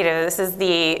 This is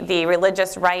the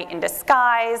religious right in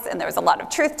disguise, and there was a lot of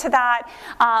truth to that.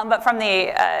 But from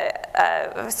the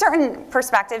certain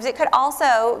perspectives, it could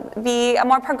also be a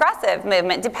more progressive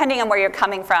movement, depending on where you're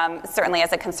coming from. Certainly,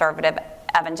 as a conservative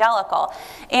evangelical.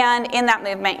 And in that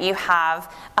movement, you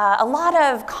have a lot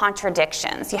of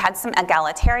contradictions. You had some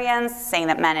egalitarians saying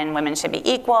that men and women should be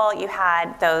equal. You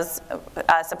had those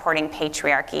supporting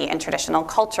patriarchy and traditional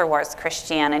culture wars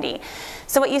Christianity.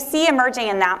 So what you see emerging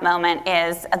in that moment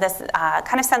is this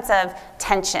kind of sense of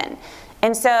tension.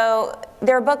 And so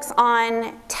there are books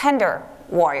on tender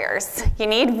warriors. You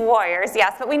need warriors,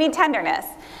 yes, but we need tenderness.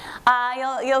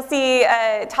 You'll see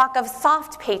talk of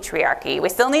soft patriarchy. We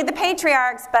still need the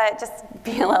patriarchs, but just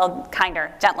be a little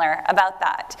kinder, gentler about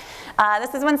that.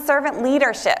 This is when servant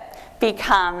leadership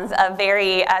becomes a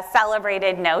very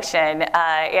celebrated notion.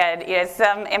 And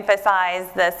some emphasize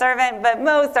the servant, but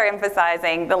most are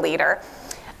emphasizing the leader.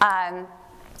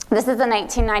 This is the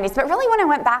 1990s, but really when I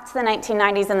went back to the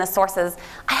 1990s and the sources,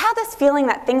 I had this feeling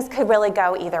that things could really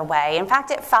go either way. In fact,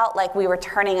 it felt like we were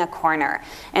turning a corner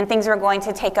and things were going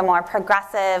to take a more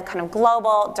progressive, kind of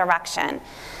global direction.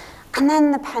 And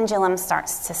then the pendulum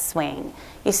starts to swing.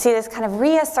 You see this kind of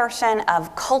reassertion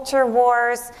of culture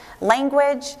wars,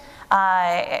 language.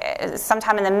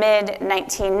 Sometime in the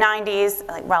mid-1990s,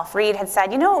 like Ralph Reed had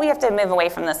said, you know what, we have to move away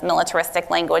from this militaristic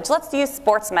language. Let's use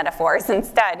sports metaphors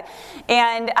instead.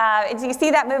 And you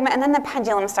see that movement, and then the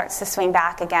pendulum starts to swing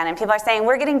back again, and people are saying,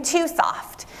 we're getting too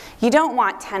soft. You don't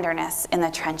want tenderness in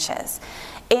the trenches.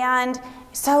 And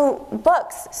so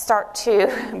books start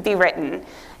to be written.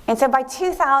 And so by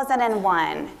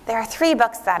 2001, there are 3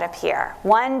 books that appear.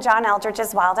 One, John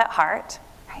Eldredge's Wild at Heart.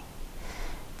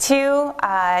 2,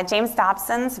 James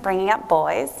Dobson's Bringing Up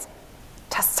Boys.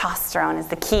 Testosterone is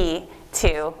the key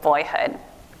to boyhood.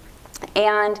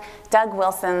 And Doug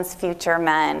Wilson's Future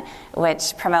Men,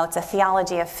 which promotes a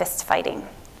theology of fist fighting.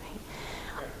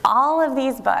 All of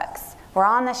these books were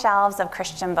on the shelves of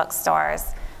Christian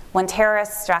bookstores when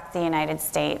terrorists struck the United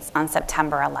States on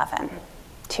September 11,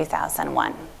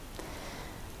 2001.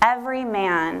 Every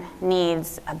man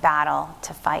needs a battle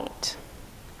to fight.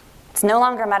 It's no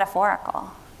longer metaphorical.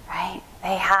 Right?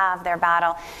 They have their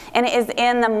battle. And it is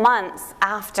in the months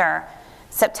after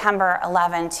September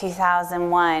 11,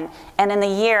 2001, and in the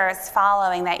years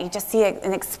following that, you just see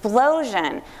an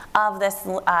explosion of this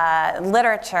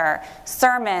literature,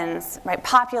 sermons, right,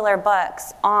 popular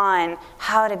books on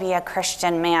how to be a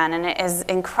Christian man, and it is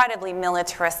incredibly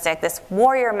militaristic, this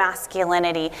warrior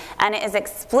masculinity, and it is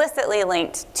explicitly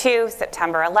linked to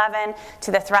September 11,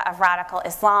 to the threat of radical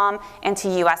Islam, and to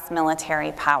U.S.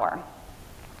 military power.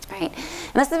 Right.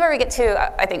 And this is where we get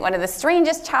to, I think, one of the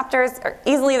strangest chapters, or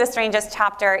easily the strangest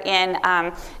chapter in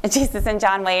Jesus and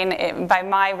John Wayne, by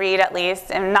my read at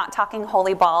least. I'm not talking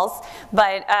holy balls,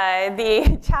 but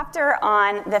the chapter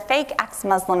on the fake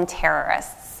ex-Muslim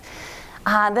terrorists.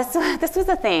 This was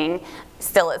a thing,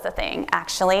 still is a thing,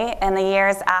 actually, in the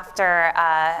years after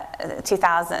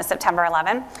 2000, September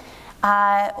 11,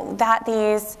 that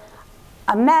these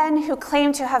men who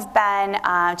claim to have been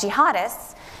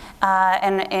jihadists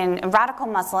and radical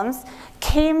Muslims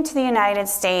came to the United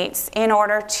States in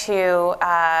order to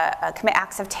commit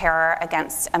acts of terror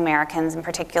against Americans, and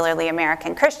particularly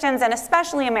American Christians, and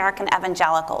especially American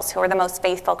evangelicals, who are the most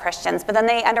faithful Christians. But then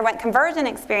they underwent conversion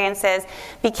experiences,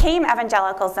 became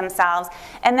evangelicals themselves,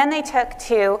 and then they took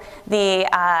to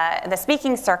the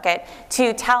speaking circuit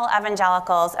to tell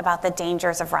evangelicals about the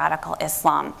dangers of radical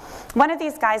Islam. One of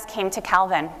these guys came to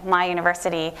Calvin, my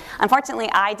university. Unfortunately,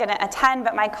 I didn't attend,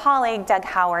 but my colleague, Doug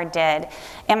Howard, did.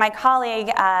 And my colleague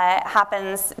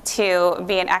happens to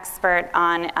be an expert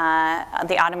on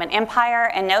the Ottoman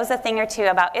Empire and knows a thing or two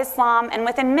about Islam. And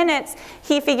within minutes,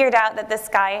 he figured out that this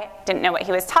guy didn't know what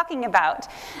he was talking about.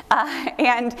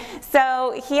 And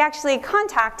so he actually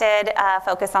contacted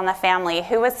Focus on the Family,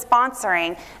 who was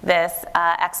sponsoring this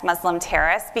ex-Muslim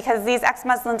terrorist, because these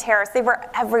ex-Muslim terrorists, they were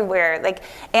everywhere.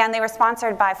 And they were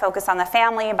sponsored by Focus on the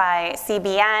Family, by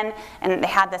CBN, and they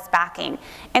had this backing.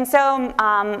 And so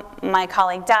my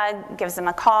colleague Doug gives him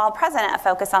a call, president of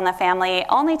Focus on the Family,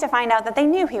 only to find out that they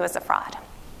knew he was a fraud,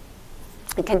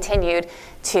 and continued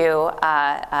to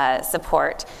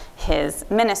support his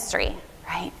ministry,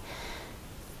 right?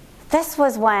 This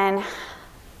was when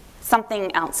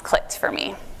something else clicked for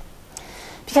me.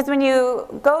 Because when you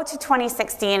go to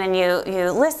 2016 and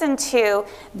you listen to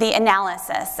the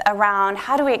analysis around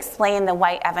how do we explain the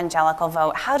white evangelical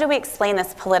vote, how do we explain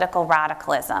this political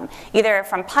radicalism, either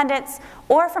from pundits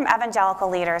or from evangelical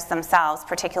leaders themselves,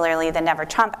 particularly the Never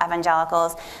Trump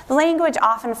evangelicals, the language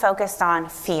often focused on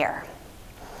fear.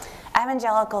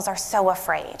 Evangelicals are so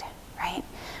afraid, right?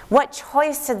 What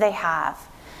choice did they have?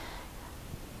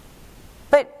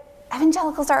 But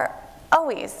evangelicals are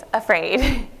always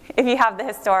afraid if you have the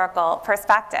historical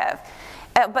perspective.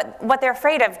 But what they're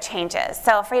afraid of changes.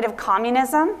 So afraid of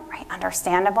communism, right?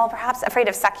 Understandable perhaps. Afraid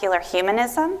of secular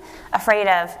humanism. Afraid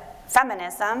of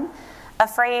feminism.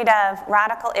 Afraid of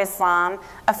radical Islam.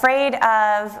 Afraid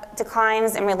of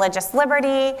declines in religious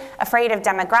liberty. Afraid of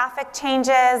demographic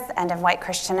changes and of white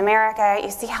Christian America.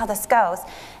 You see how this goes.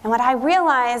 And what I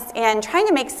realized in trying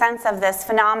to make sense of this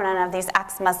phenomenon of these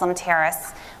ex-Muslim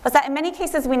terrorists was that in many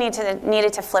cases we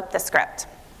needed to flip the script.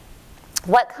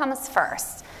 What comes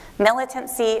first,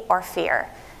 militancy or fear?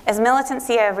 Is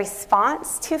militancy a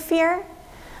response to fear?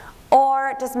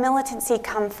 Or does militancy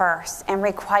come first and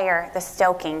require the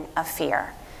stoking of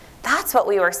fear? That's what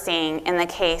we were seeing in the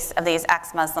case of these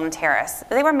ex-Muslim terrorists.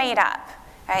 They were made up,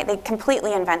 right? They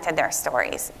completely invented their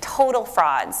stories, total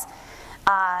frauds.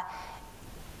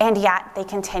 And yet they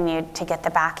continued to get the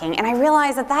backing. And I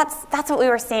realized that that's what we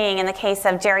were seeing in the case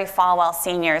of Jerry Falwell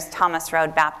Sr.'s Thomas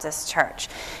Road Baptist Church.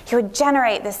 He would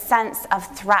generate this sense of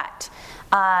threat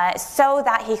so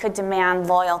that he could demand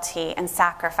loyalty and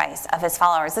sacrifice of his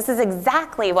followers. This is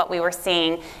exactly what we were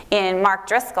seeing in Mark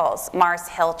Driscoll's Mars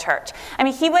Hill Church. I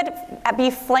mean, he would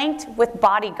be flanked with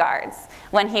bodyguards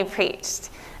when he preached.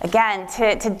 Again,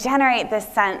 to generate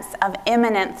this sense of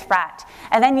imminent threat.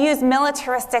 And then use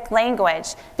militaristic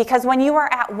language, because when you are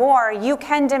at war, you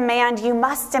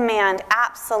must demand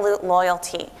absolute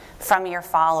loyalty from your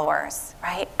followers,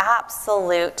 right?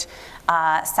 Absolute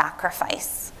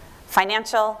sacrifice.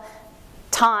 Financial,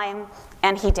 time,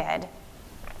 and he did.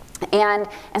 And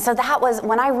so that was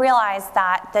when I realized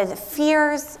that the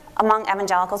fears among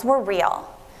evangelicals were real,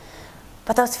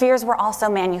 but those fears were also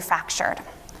manufactured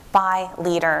by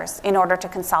leaders in order to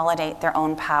consolidate their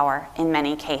own power in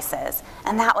many cases.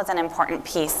 And that was an important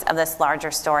piece of this larger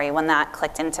story when that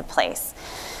clicked into place.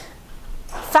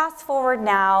 Fast forward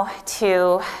now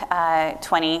to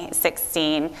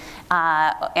 2016,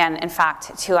 and in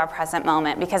fact to our present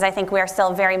moment, because I think we are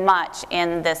still very much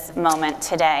in this moment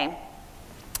today.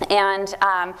 And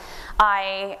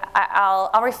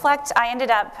I'll reflect. I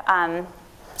ended up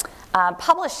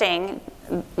publishing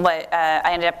what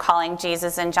I ended up calling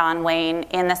Jesus and John Wayne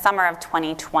in the summer of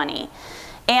 2020.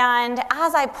 And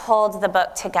as I pulled the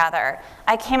book together,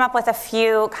 I came up with a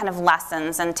few kind of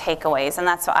lessons and takeaways, and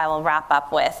that's what I will wrap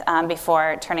up with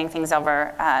before turning things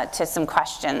over to some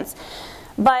questions.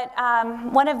 But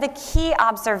one of the key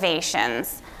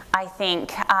observations, I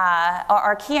think,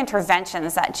 or key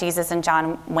interventions that Jesus and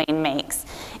John Wayne makes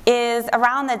is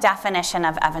around the definition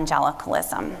of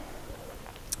evangelicalism.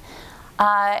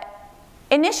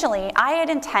 Initially, I had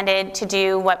intended to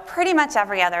do what pretty much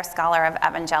every other scholar of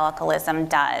evangelicalism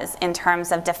does in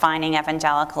terms of defining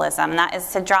evangelicalism, and that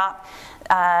is to drop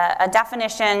a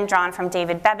definition drawn from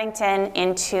David Bebbington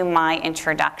into my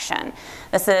introduction.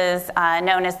 This is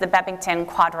known as the Bebbington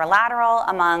Quadrilateral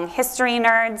among history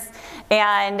nerds,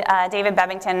 and David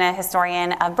Bebbington, a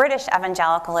historian of British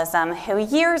evangelicalism, who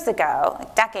years ago,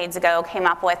 decades ago, came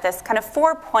up with this kind of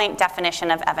 4-point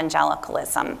definition of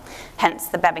evangelicalism, hence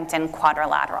the Bebbington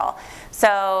Quadrilateral.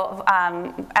 So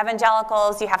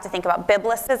evangelicals, you have to think about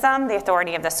biblicism, the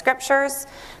authority of the scriptures,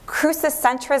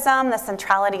 crucicentrism, the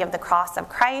centrality of the cross of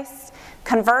Christ,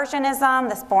 conversionism,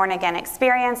 this born-again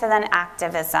experience, and then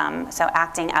activism, so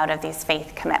acting out of these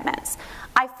faith commitments.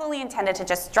 I fully intended to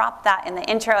just drop that in the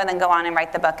intro and then go on and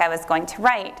write the book I was going to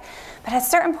write. But at a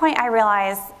certain point I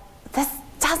realized this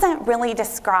doesn't really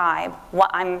describe what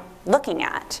I'm looking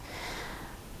at.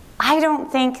 I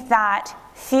don't think that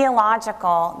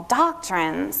theological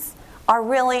doctrines are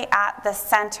really at the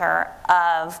center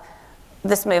of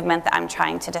this movement that I'm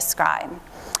trying to describe.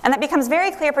 And that becomes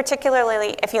very clear,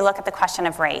 particularly if you look at the question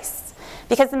of race,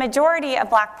 because the majority of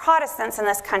black Protestants in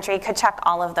this country could check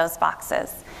all of those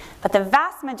boxes. But the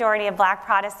vast majority of black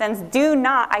Protestants do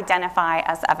not identify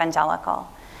as evangelical,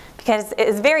 because it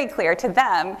is very clear to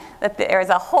them that there is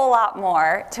a whole lot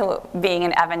more to being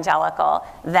an evangelical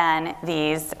than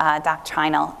these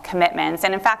doctrinal commitments.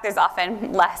 And in fact, there's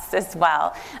often less as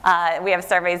well. We have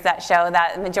surveys that show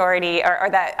that majority, or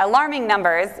that alarming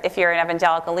numbers, if you're an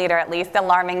evangelical leader at least,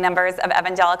 alarming numbers of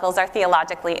evangelicals are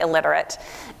theologically illiterate,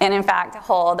 and in fact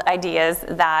hold ideas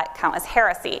that count as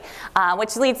heresy.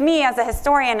 Which leads me as a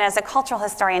historian, as a cultural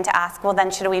historian, to ask, well then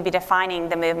should we be defining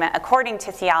the movement according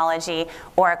to theology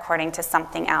or according to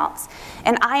something else?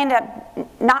 And I end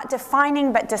up not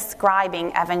defining but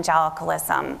describing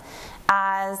evangelicalism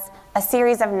as a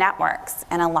series of networks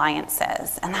and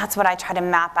alliances. And that's what I try to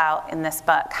map out in this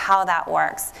book, how that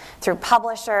works through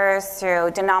publishers,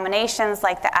 through denominations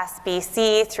like the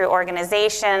SBC, through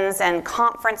organizations and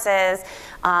conferences,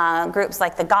 groups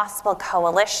like the Gospel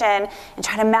Coalition, and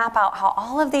try to map out how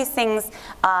all of these things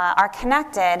are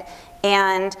connected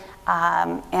and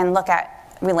look at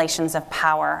relations of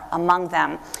power among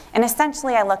them. And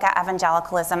essentially I look at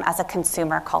evangelicalism as a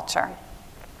consumer culture.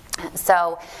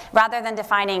 So rather than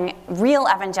defining real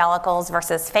evangelicals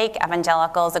versus fake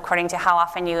evangelicals according to how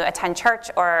often you attend church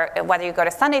or whether you go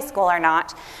to Sunday school or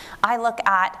not, I look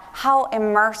at how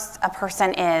immersed a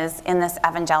person is in this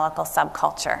evangelical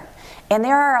subculture. And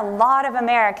there are a lot of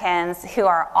Americans who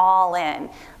are all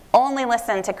in. Only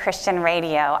listen to Christian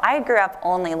radio. I grew up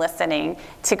only listening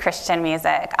to Christian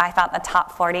music. I thought the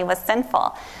top 40 was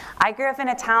sinful. I grew up in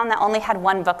a town that only had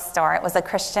one bookstore. It was a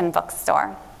Christian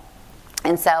bookstore.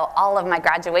 And so all of my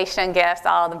graduation gifts,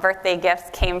 all the birthday gifts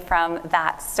came from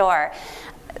that store.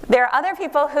 There are other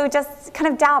people who just kind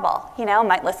of dabble,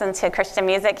 might listen to Christian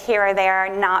music here or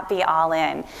there, not be all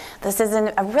in. This is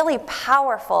a really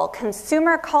powerful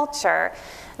consumer culture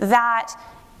that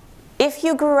if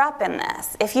you grew up in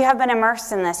this, if you have been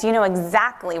immersed in this, you know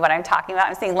exactly what I'm talking about.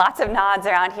 I'm seeing lots of nods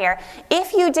around here.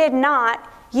 If you did not,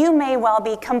 you may well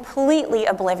be completely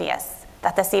oblivious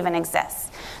that this even exists.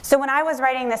 So when I was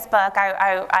writing this book,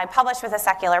 I published with a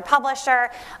secular publisher,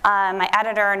 my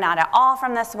editor, not at all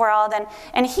from this world,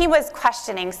 and he was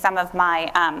questioning some of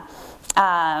my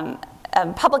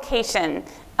publication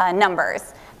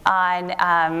numbers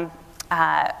on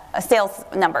sales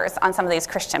numbers on some of these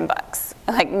Christian books,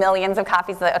 like millions of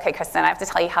copies. Okay, Kristen, I have to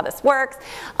tell you how this works.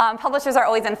 Publishers are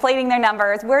always inflating their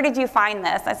numbers. Where did you find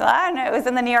this? I said, I don't know, it was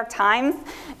in the New York Times.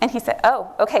 And he said,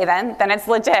 oh, okay, then it's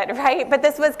legit, right? But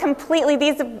this was completely,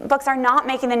 these books are not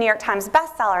making the New York Times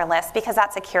bestseller list because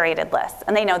that's a curated list,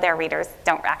 and they know their readers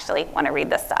don't actually want to read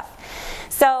this stuff.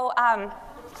 So I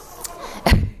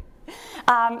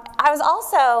was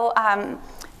also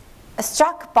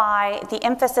struck by the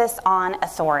emphasis on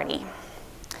authority.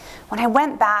 When I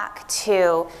went back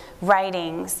to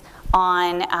writings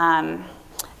on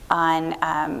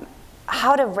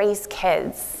how to raise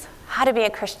kids, how to be a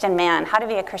Christian man, how to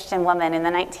be a Christian woman in the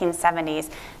 1970s,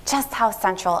 just how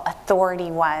central authority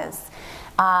was,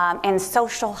 and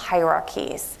social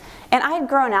hierarchies, And I had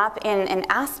grown up in an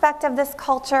aspect of this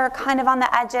culture, kind of on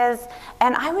the edges,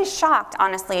 and I was shocked,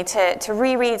 honestly, to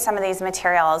reread some of these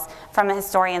materials from a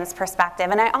historian's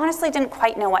perspective, and I honestly didn't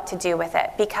quite know what to do with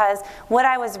it, because what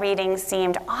I was reading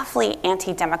seemed awfully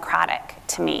anti-democratic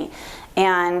to me,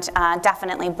 and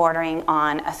definitely bordering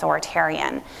on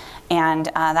authoritarian. And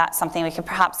that's something we could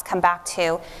perhaps come back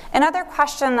to. Another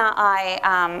question that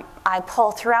I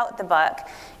pull throughout the book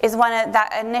is one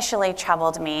that initially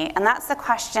troubled me, and that's the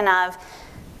question of,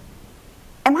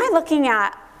 am I looking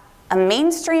at a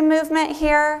mainstream movement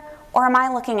here, or am I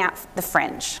looking at the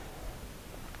fringe?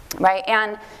 Right,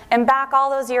 and back all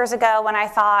those years ago when I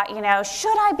thought,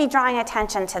 should I be drawing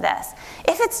attention to this?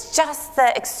 If it's just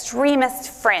the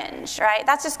extremist fringe, right,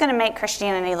 that's just going to make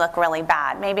Christianity look really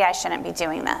bad. Maybe I shouldn't be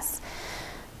doing this.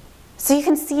 So you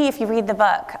can see, if you read the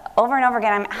book, over and over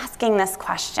again, I'm asking this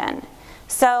question.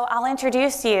 So I'll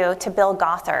introduce you to Bill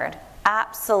Gothard,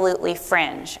 absolutely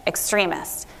fringe,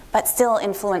 extremist, but still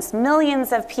influenced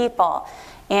millions of people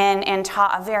and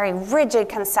taught a very rigid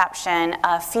conception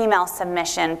of female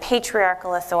submission,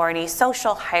 patriarchal authority,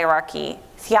 social hierarchy,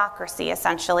 theocracy,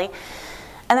 essentially.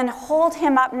 And then hold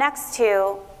him up next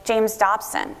to James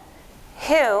Dobson,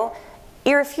 who,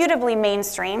 irrefutably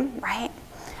mainstream, right,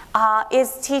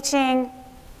 is teaching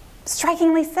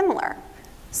strikingly similar,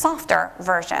 softer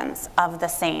versions of the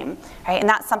same, right? And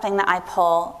that's something that I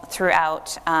pull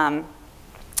throughout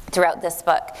this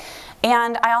book.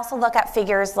 And I also look at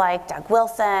figures like Doug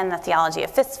Wilson, the Theology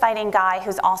of Fistfighting guy,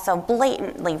 who's also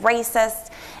blatantly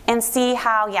racist, and see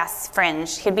how, yes,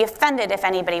 fringe, he'd be offended if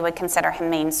anybody would consider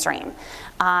him mainstream,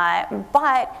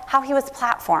 but how he was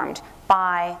platformed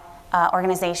by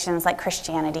organizations like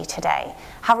Christianity Today,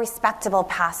 how respectable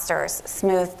pastors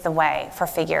smoothed the way for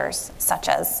figures such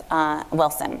as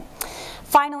Wilson.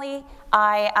 Finally,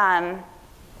 I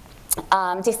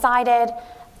decided,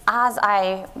 as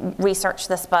I researched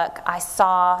this book, I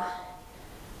saw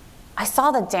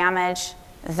the damage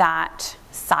that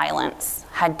silence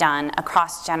had done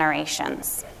across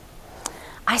generations.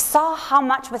 I saw how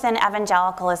much within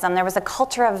evangelicalism there was a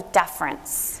culture of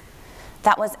deference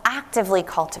that was actively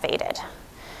cultivated,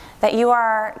 that you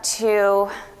are to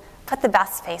put the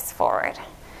best face forward,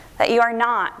 that you are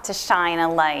not to shine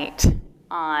a light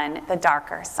on the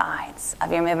darker sides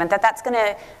of your movement, that's going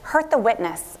to hurt the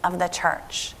witness of the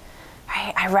church.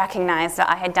 Right? I recognized what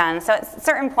I had done. So at a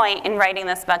certain point in writing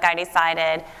this book, I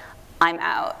decided, I'm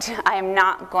out. I am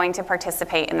not going to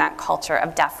participate in that culture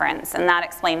of deference. And that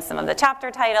explains some of the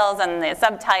chapter titles and the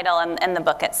subtitle and the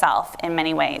book itself in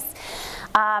many ways.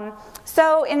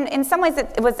 So in some ways,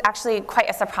 it was actually quite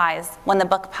a surprise when the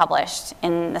book published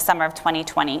in the summer of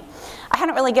 2020. I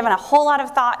hadn't really given a whole lot of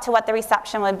thought to what the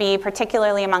reception would be,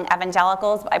 particularly among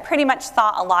evangelicals, but I pretty much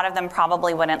thought a lot of them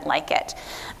probably wouldn't like it.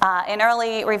 An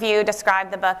early review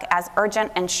described the book as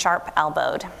urgent and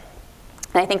sharp-elbowed.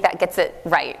 And I think that gets it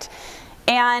right.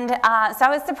 And so I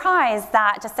was surprised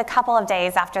that just a couple of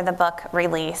days after the book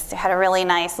released, it had a really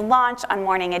nice launch on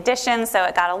Morning Edition, so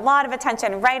it got a lot of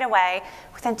attention right away.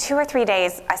 Within 2 or 3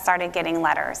 days, I started getting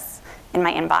letters in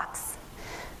my inbox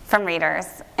from readers.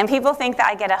 And people think that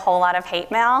I get a whole lot of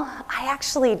hate mail. I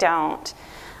actually don't.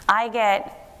 I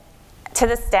get, to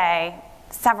this day,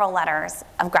 several letters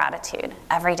of gratitude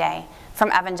every day from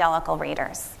evangelical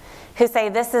readers who say,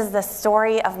 this is the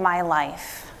story of my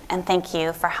life, and thank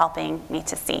you for helping me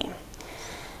to see.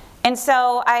 And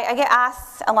so I get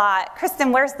asked a lot,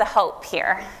 Kristen, where's the hope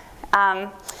here?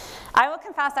 I will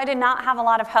confess I did not have a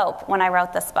lot of hope when I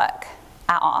wrote this book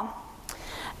at all.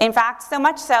 In fact, so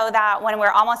much so that when we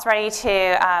were almost ready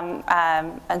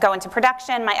to go into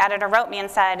production, my editor wrote me and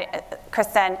said,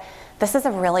 Kristen, this is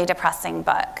a really depressing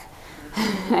book.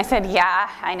 And I said, yeah,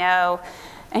 I know.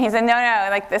 And he said, no,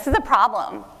 like, this is a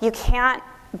problem. You can't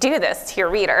do this to your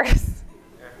readers.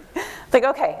 It's like,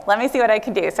 okay, let me see what I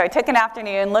can do. So I took an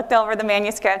afternoon, looked over the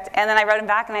manuscript, and then I wrote him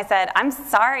back and I said, I'm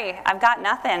sorry, I've got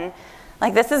nothing.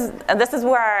 Like, this is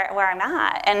where I'm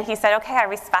at. And he said, okay, I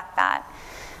respect that.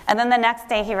 And then the next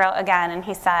day he wrote again and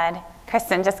he said,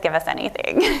 Kristen, just give us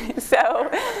anything. So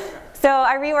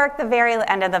I reworked the very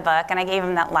end of the book and I gave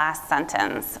him that last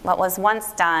sentence. What was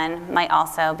once done might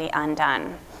also be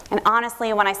undone. And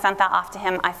honestly, when I sent that off to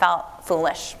him, I felt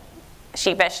foolish,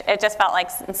 sheepish. It just felt like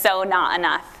so not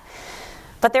enough.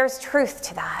 But there's truth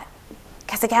to that.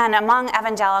 Because again, among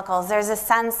evangelicals, there's a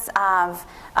sense of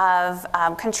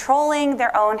controlling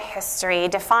their own history,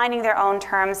 defining their own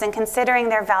terms, and considering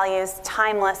their values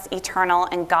timeless, eternal,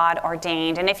 and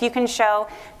God-ordained. And if you can show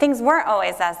things weren't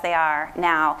always as they are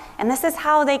now, and this is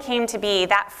how they came to be,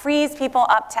 that frees people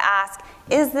up to ask,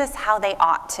 is this how they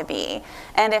ought to be?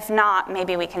 And if not,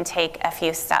 maybe we can take a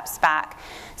few steps back.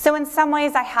 So in some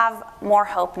ways, I have more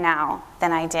hope now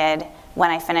than I did when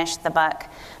I finished the book.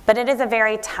 But it is a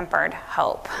very tempered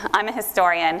hope. I'm a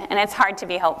historian, and it's hard to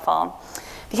be hopeful.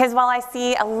 Because while I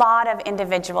see a lot of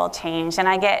individual change, and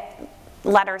I get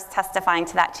letters testifying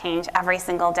to that change every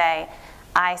single day,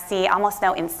 I see almost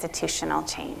no institutional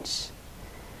change.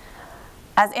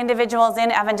 As individuals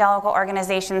in evangelical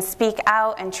organizations speak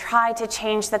out and try to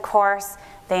change the course,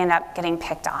 they end up getting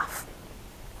picked off.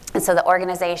 And so the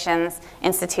organizations,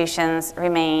 institutions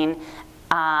remain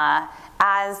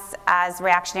as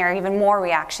reactionary, even more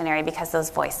reactionary, because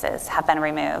those voices have been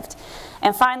removed.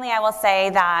 And finally, I will say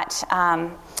that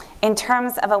in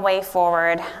terms of a way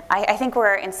forward, I think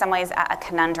we're in some ways at a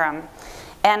conundrum.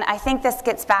 And I think this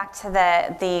gets back to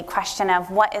the question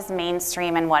of what is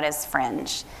mainstream and what is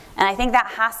fringe. And I think that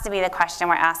has to be the question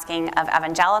we're asking of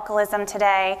evangelicalism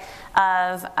today,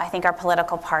 of, I think, our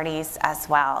political parties as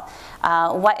well.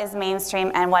 What is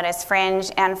mainstream and what is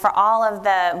fringe? And for all of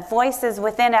the voices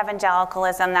within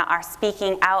evangelicalism that are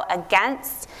speaking out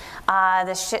against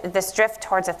this drift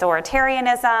towards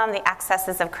authoritarianism, the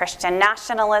excesses of Christian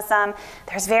nationalism,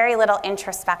 there's very little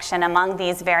introspection among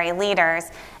these very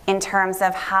leaders in terms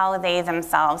of how they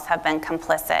themselves have been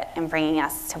complicit in bringing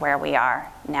us to where we are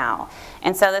now.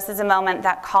 And so this is a moment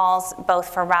that calls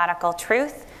both for radical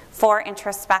truth, for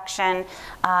introspection,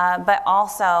 but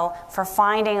also for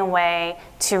finding a way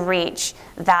to reach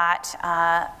that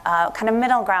kind of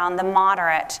middle ground, the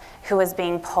moderate who is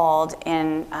being pulled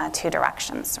in two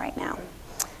directions right now.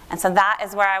 And so that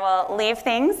is where I will leave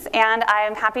things, and I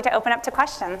am happy to open up to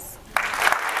questions.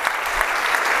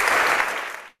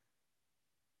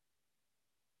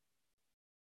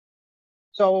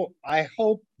 So I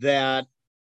hope that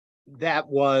that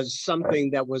was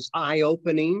something that was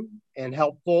eye-opening and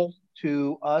helpful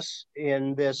to us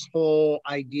in this whole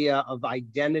idea of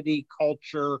identity,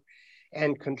 culture,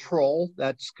 and control.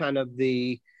 That's kind of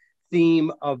the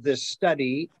theme of this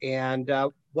study. And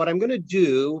what I'm going to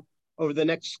do over the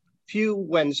next few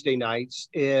Wednesday nights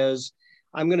is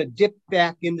I'm going to dip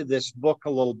back into this book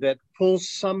a little bit, pull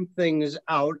some things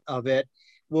out of it.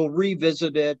 We'll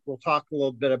revisit it. We'll talk a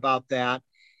little bit about that.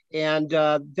 And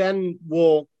then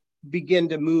we'll begin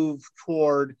to move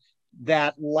toward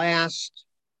that last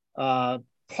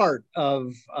part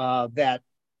of that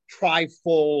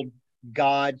trifold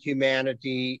God,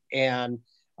 humanity, and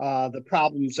the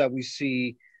problems that we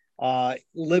see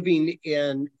living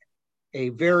in a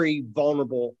very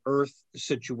vulnerable earth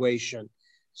situation.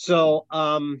 So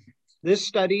this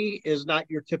study is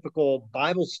not your typical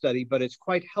Bible study, but it's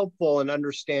quite helpful in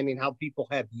understanding how people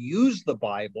have used the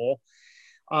Bible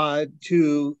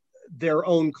to their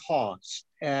own cause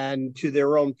and to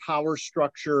their own power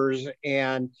structures,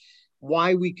 and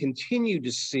why we continue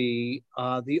to see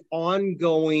the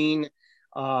ongoing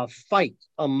fight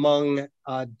among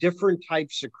different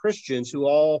types of Christians who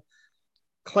all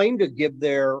claim to give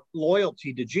their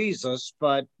loyalty to Jesus,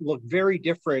 but look very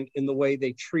different in the way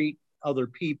they treat other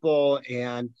people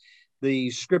and the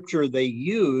scripture they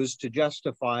use to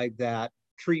justify that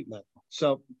treatment.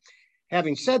 So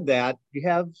having said that, you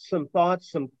have some thoughts,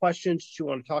 some questions that you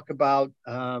want to talk about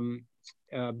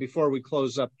before we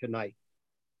close up tonight?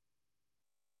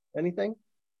 Anything?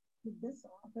 Did this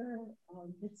author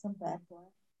get some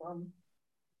backlash from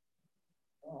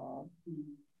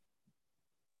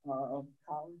the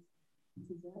college?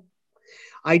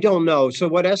 I don't know. So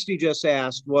what Esty just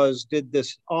asked was, did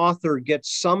this author get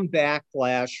some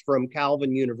backlash from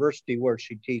Calvin University where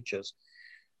she teaches?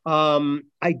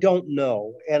 I don't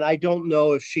know. And I don't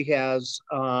know if she has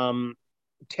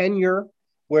tenure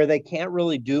where they can't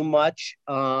really do much.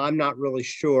 I'm not really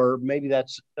sure. Maybe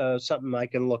that's something I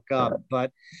can look up.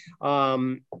 But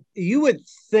you would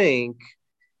think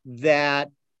that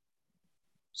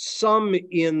some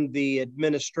in the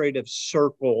administrative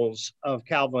circles of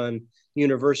Calvin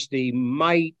University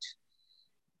might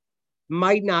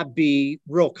not be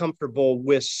real comfortable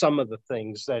with some of the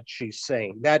things that she's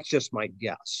saying. That's just my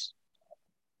guess,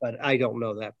 but I don't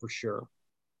know that for sure.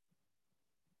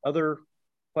 Other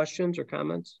questions or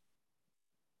comments?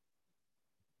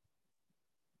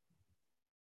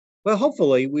 Well,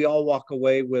 hopefully we all walk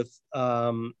away with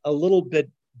a little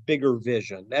bit bigger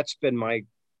vision. That's been my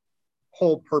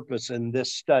whole purpose in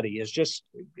this study, is just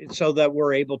so that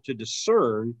we're able to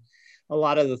discern a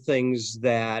lot of the things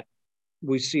that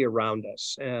we see around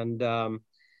us. And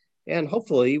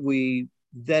hopefully we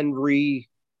then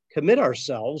recommit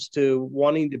ourselves to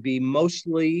wanting to be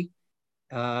mostly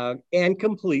and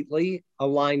completely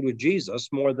aligned with Jesus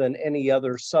more than any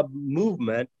other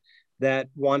sub-movement that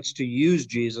wants to use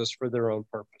Jesus for their own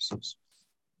purposes.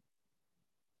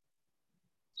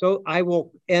 So I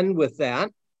will end with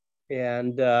that,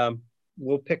 and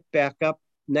we'll pick back up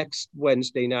next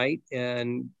Wednesday night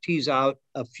and tease out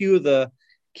a few of the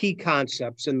key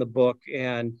concepts in the book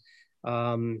and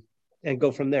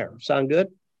go from there. Sound good?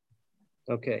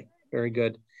 Okay, very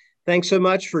good. Thanks so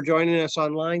much for joining us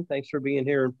online. Thanks for being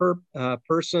here in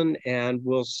person, and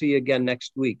we'll see you again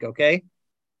next week, okay?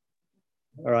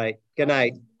 All right, good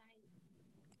night.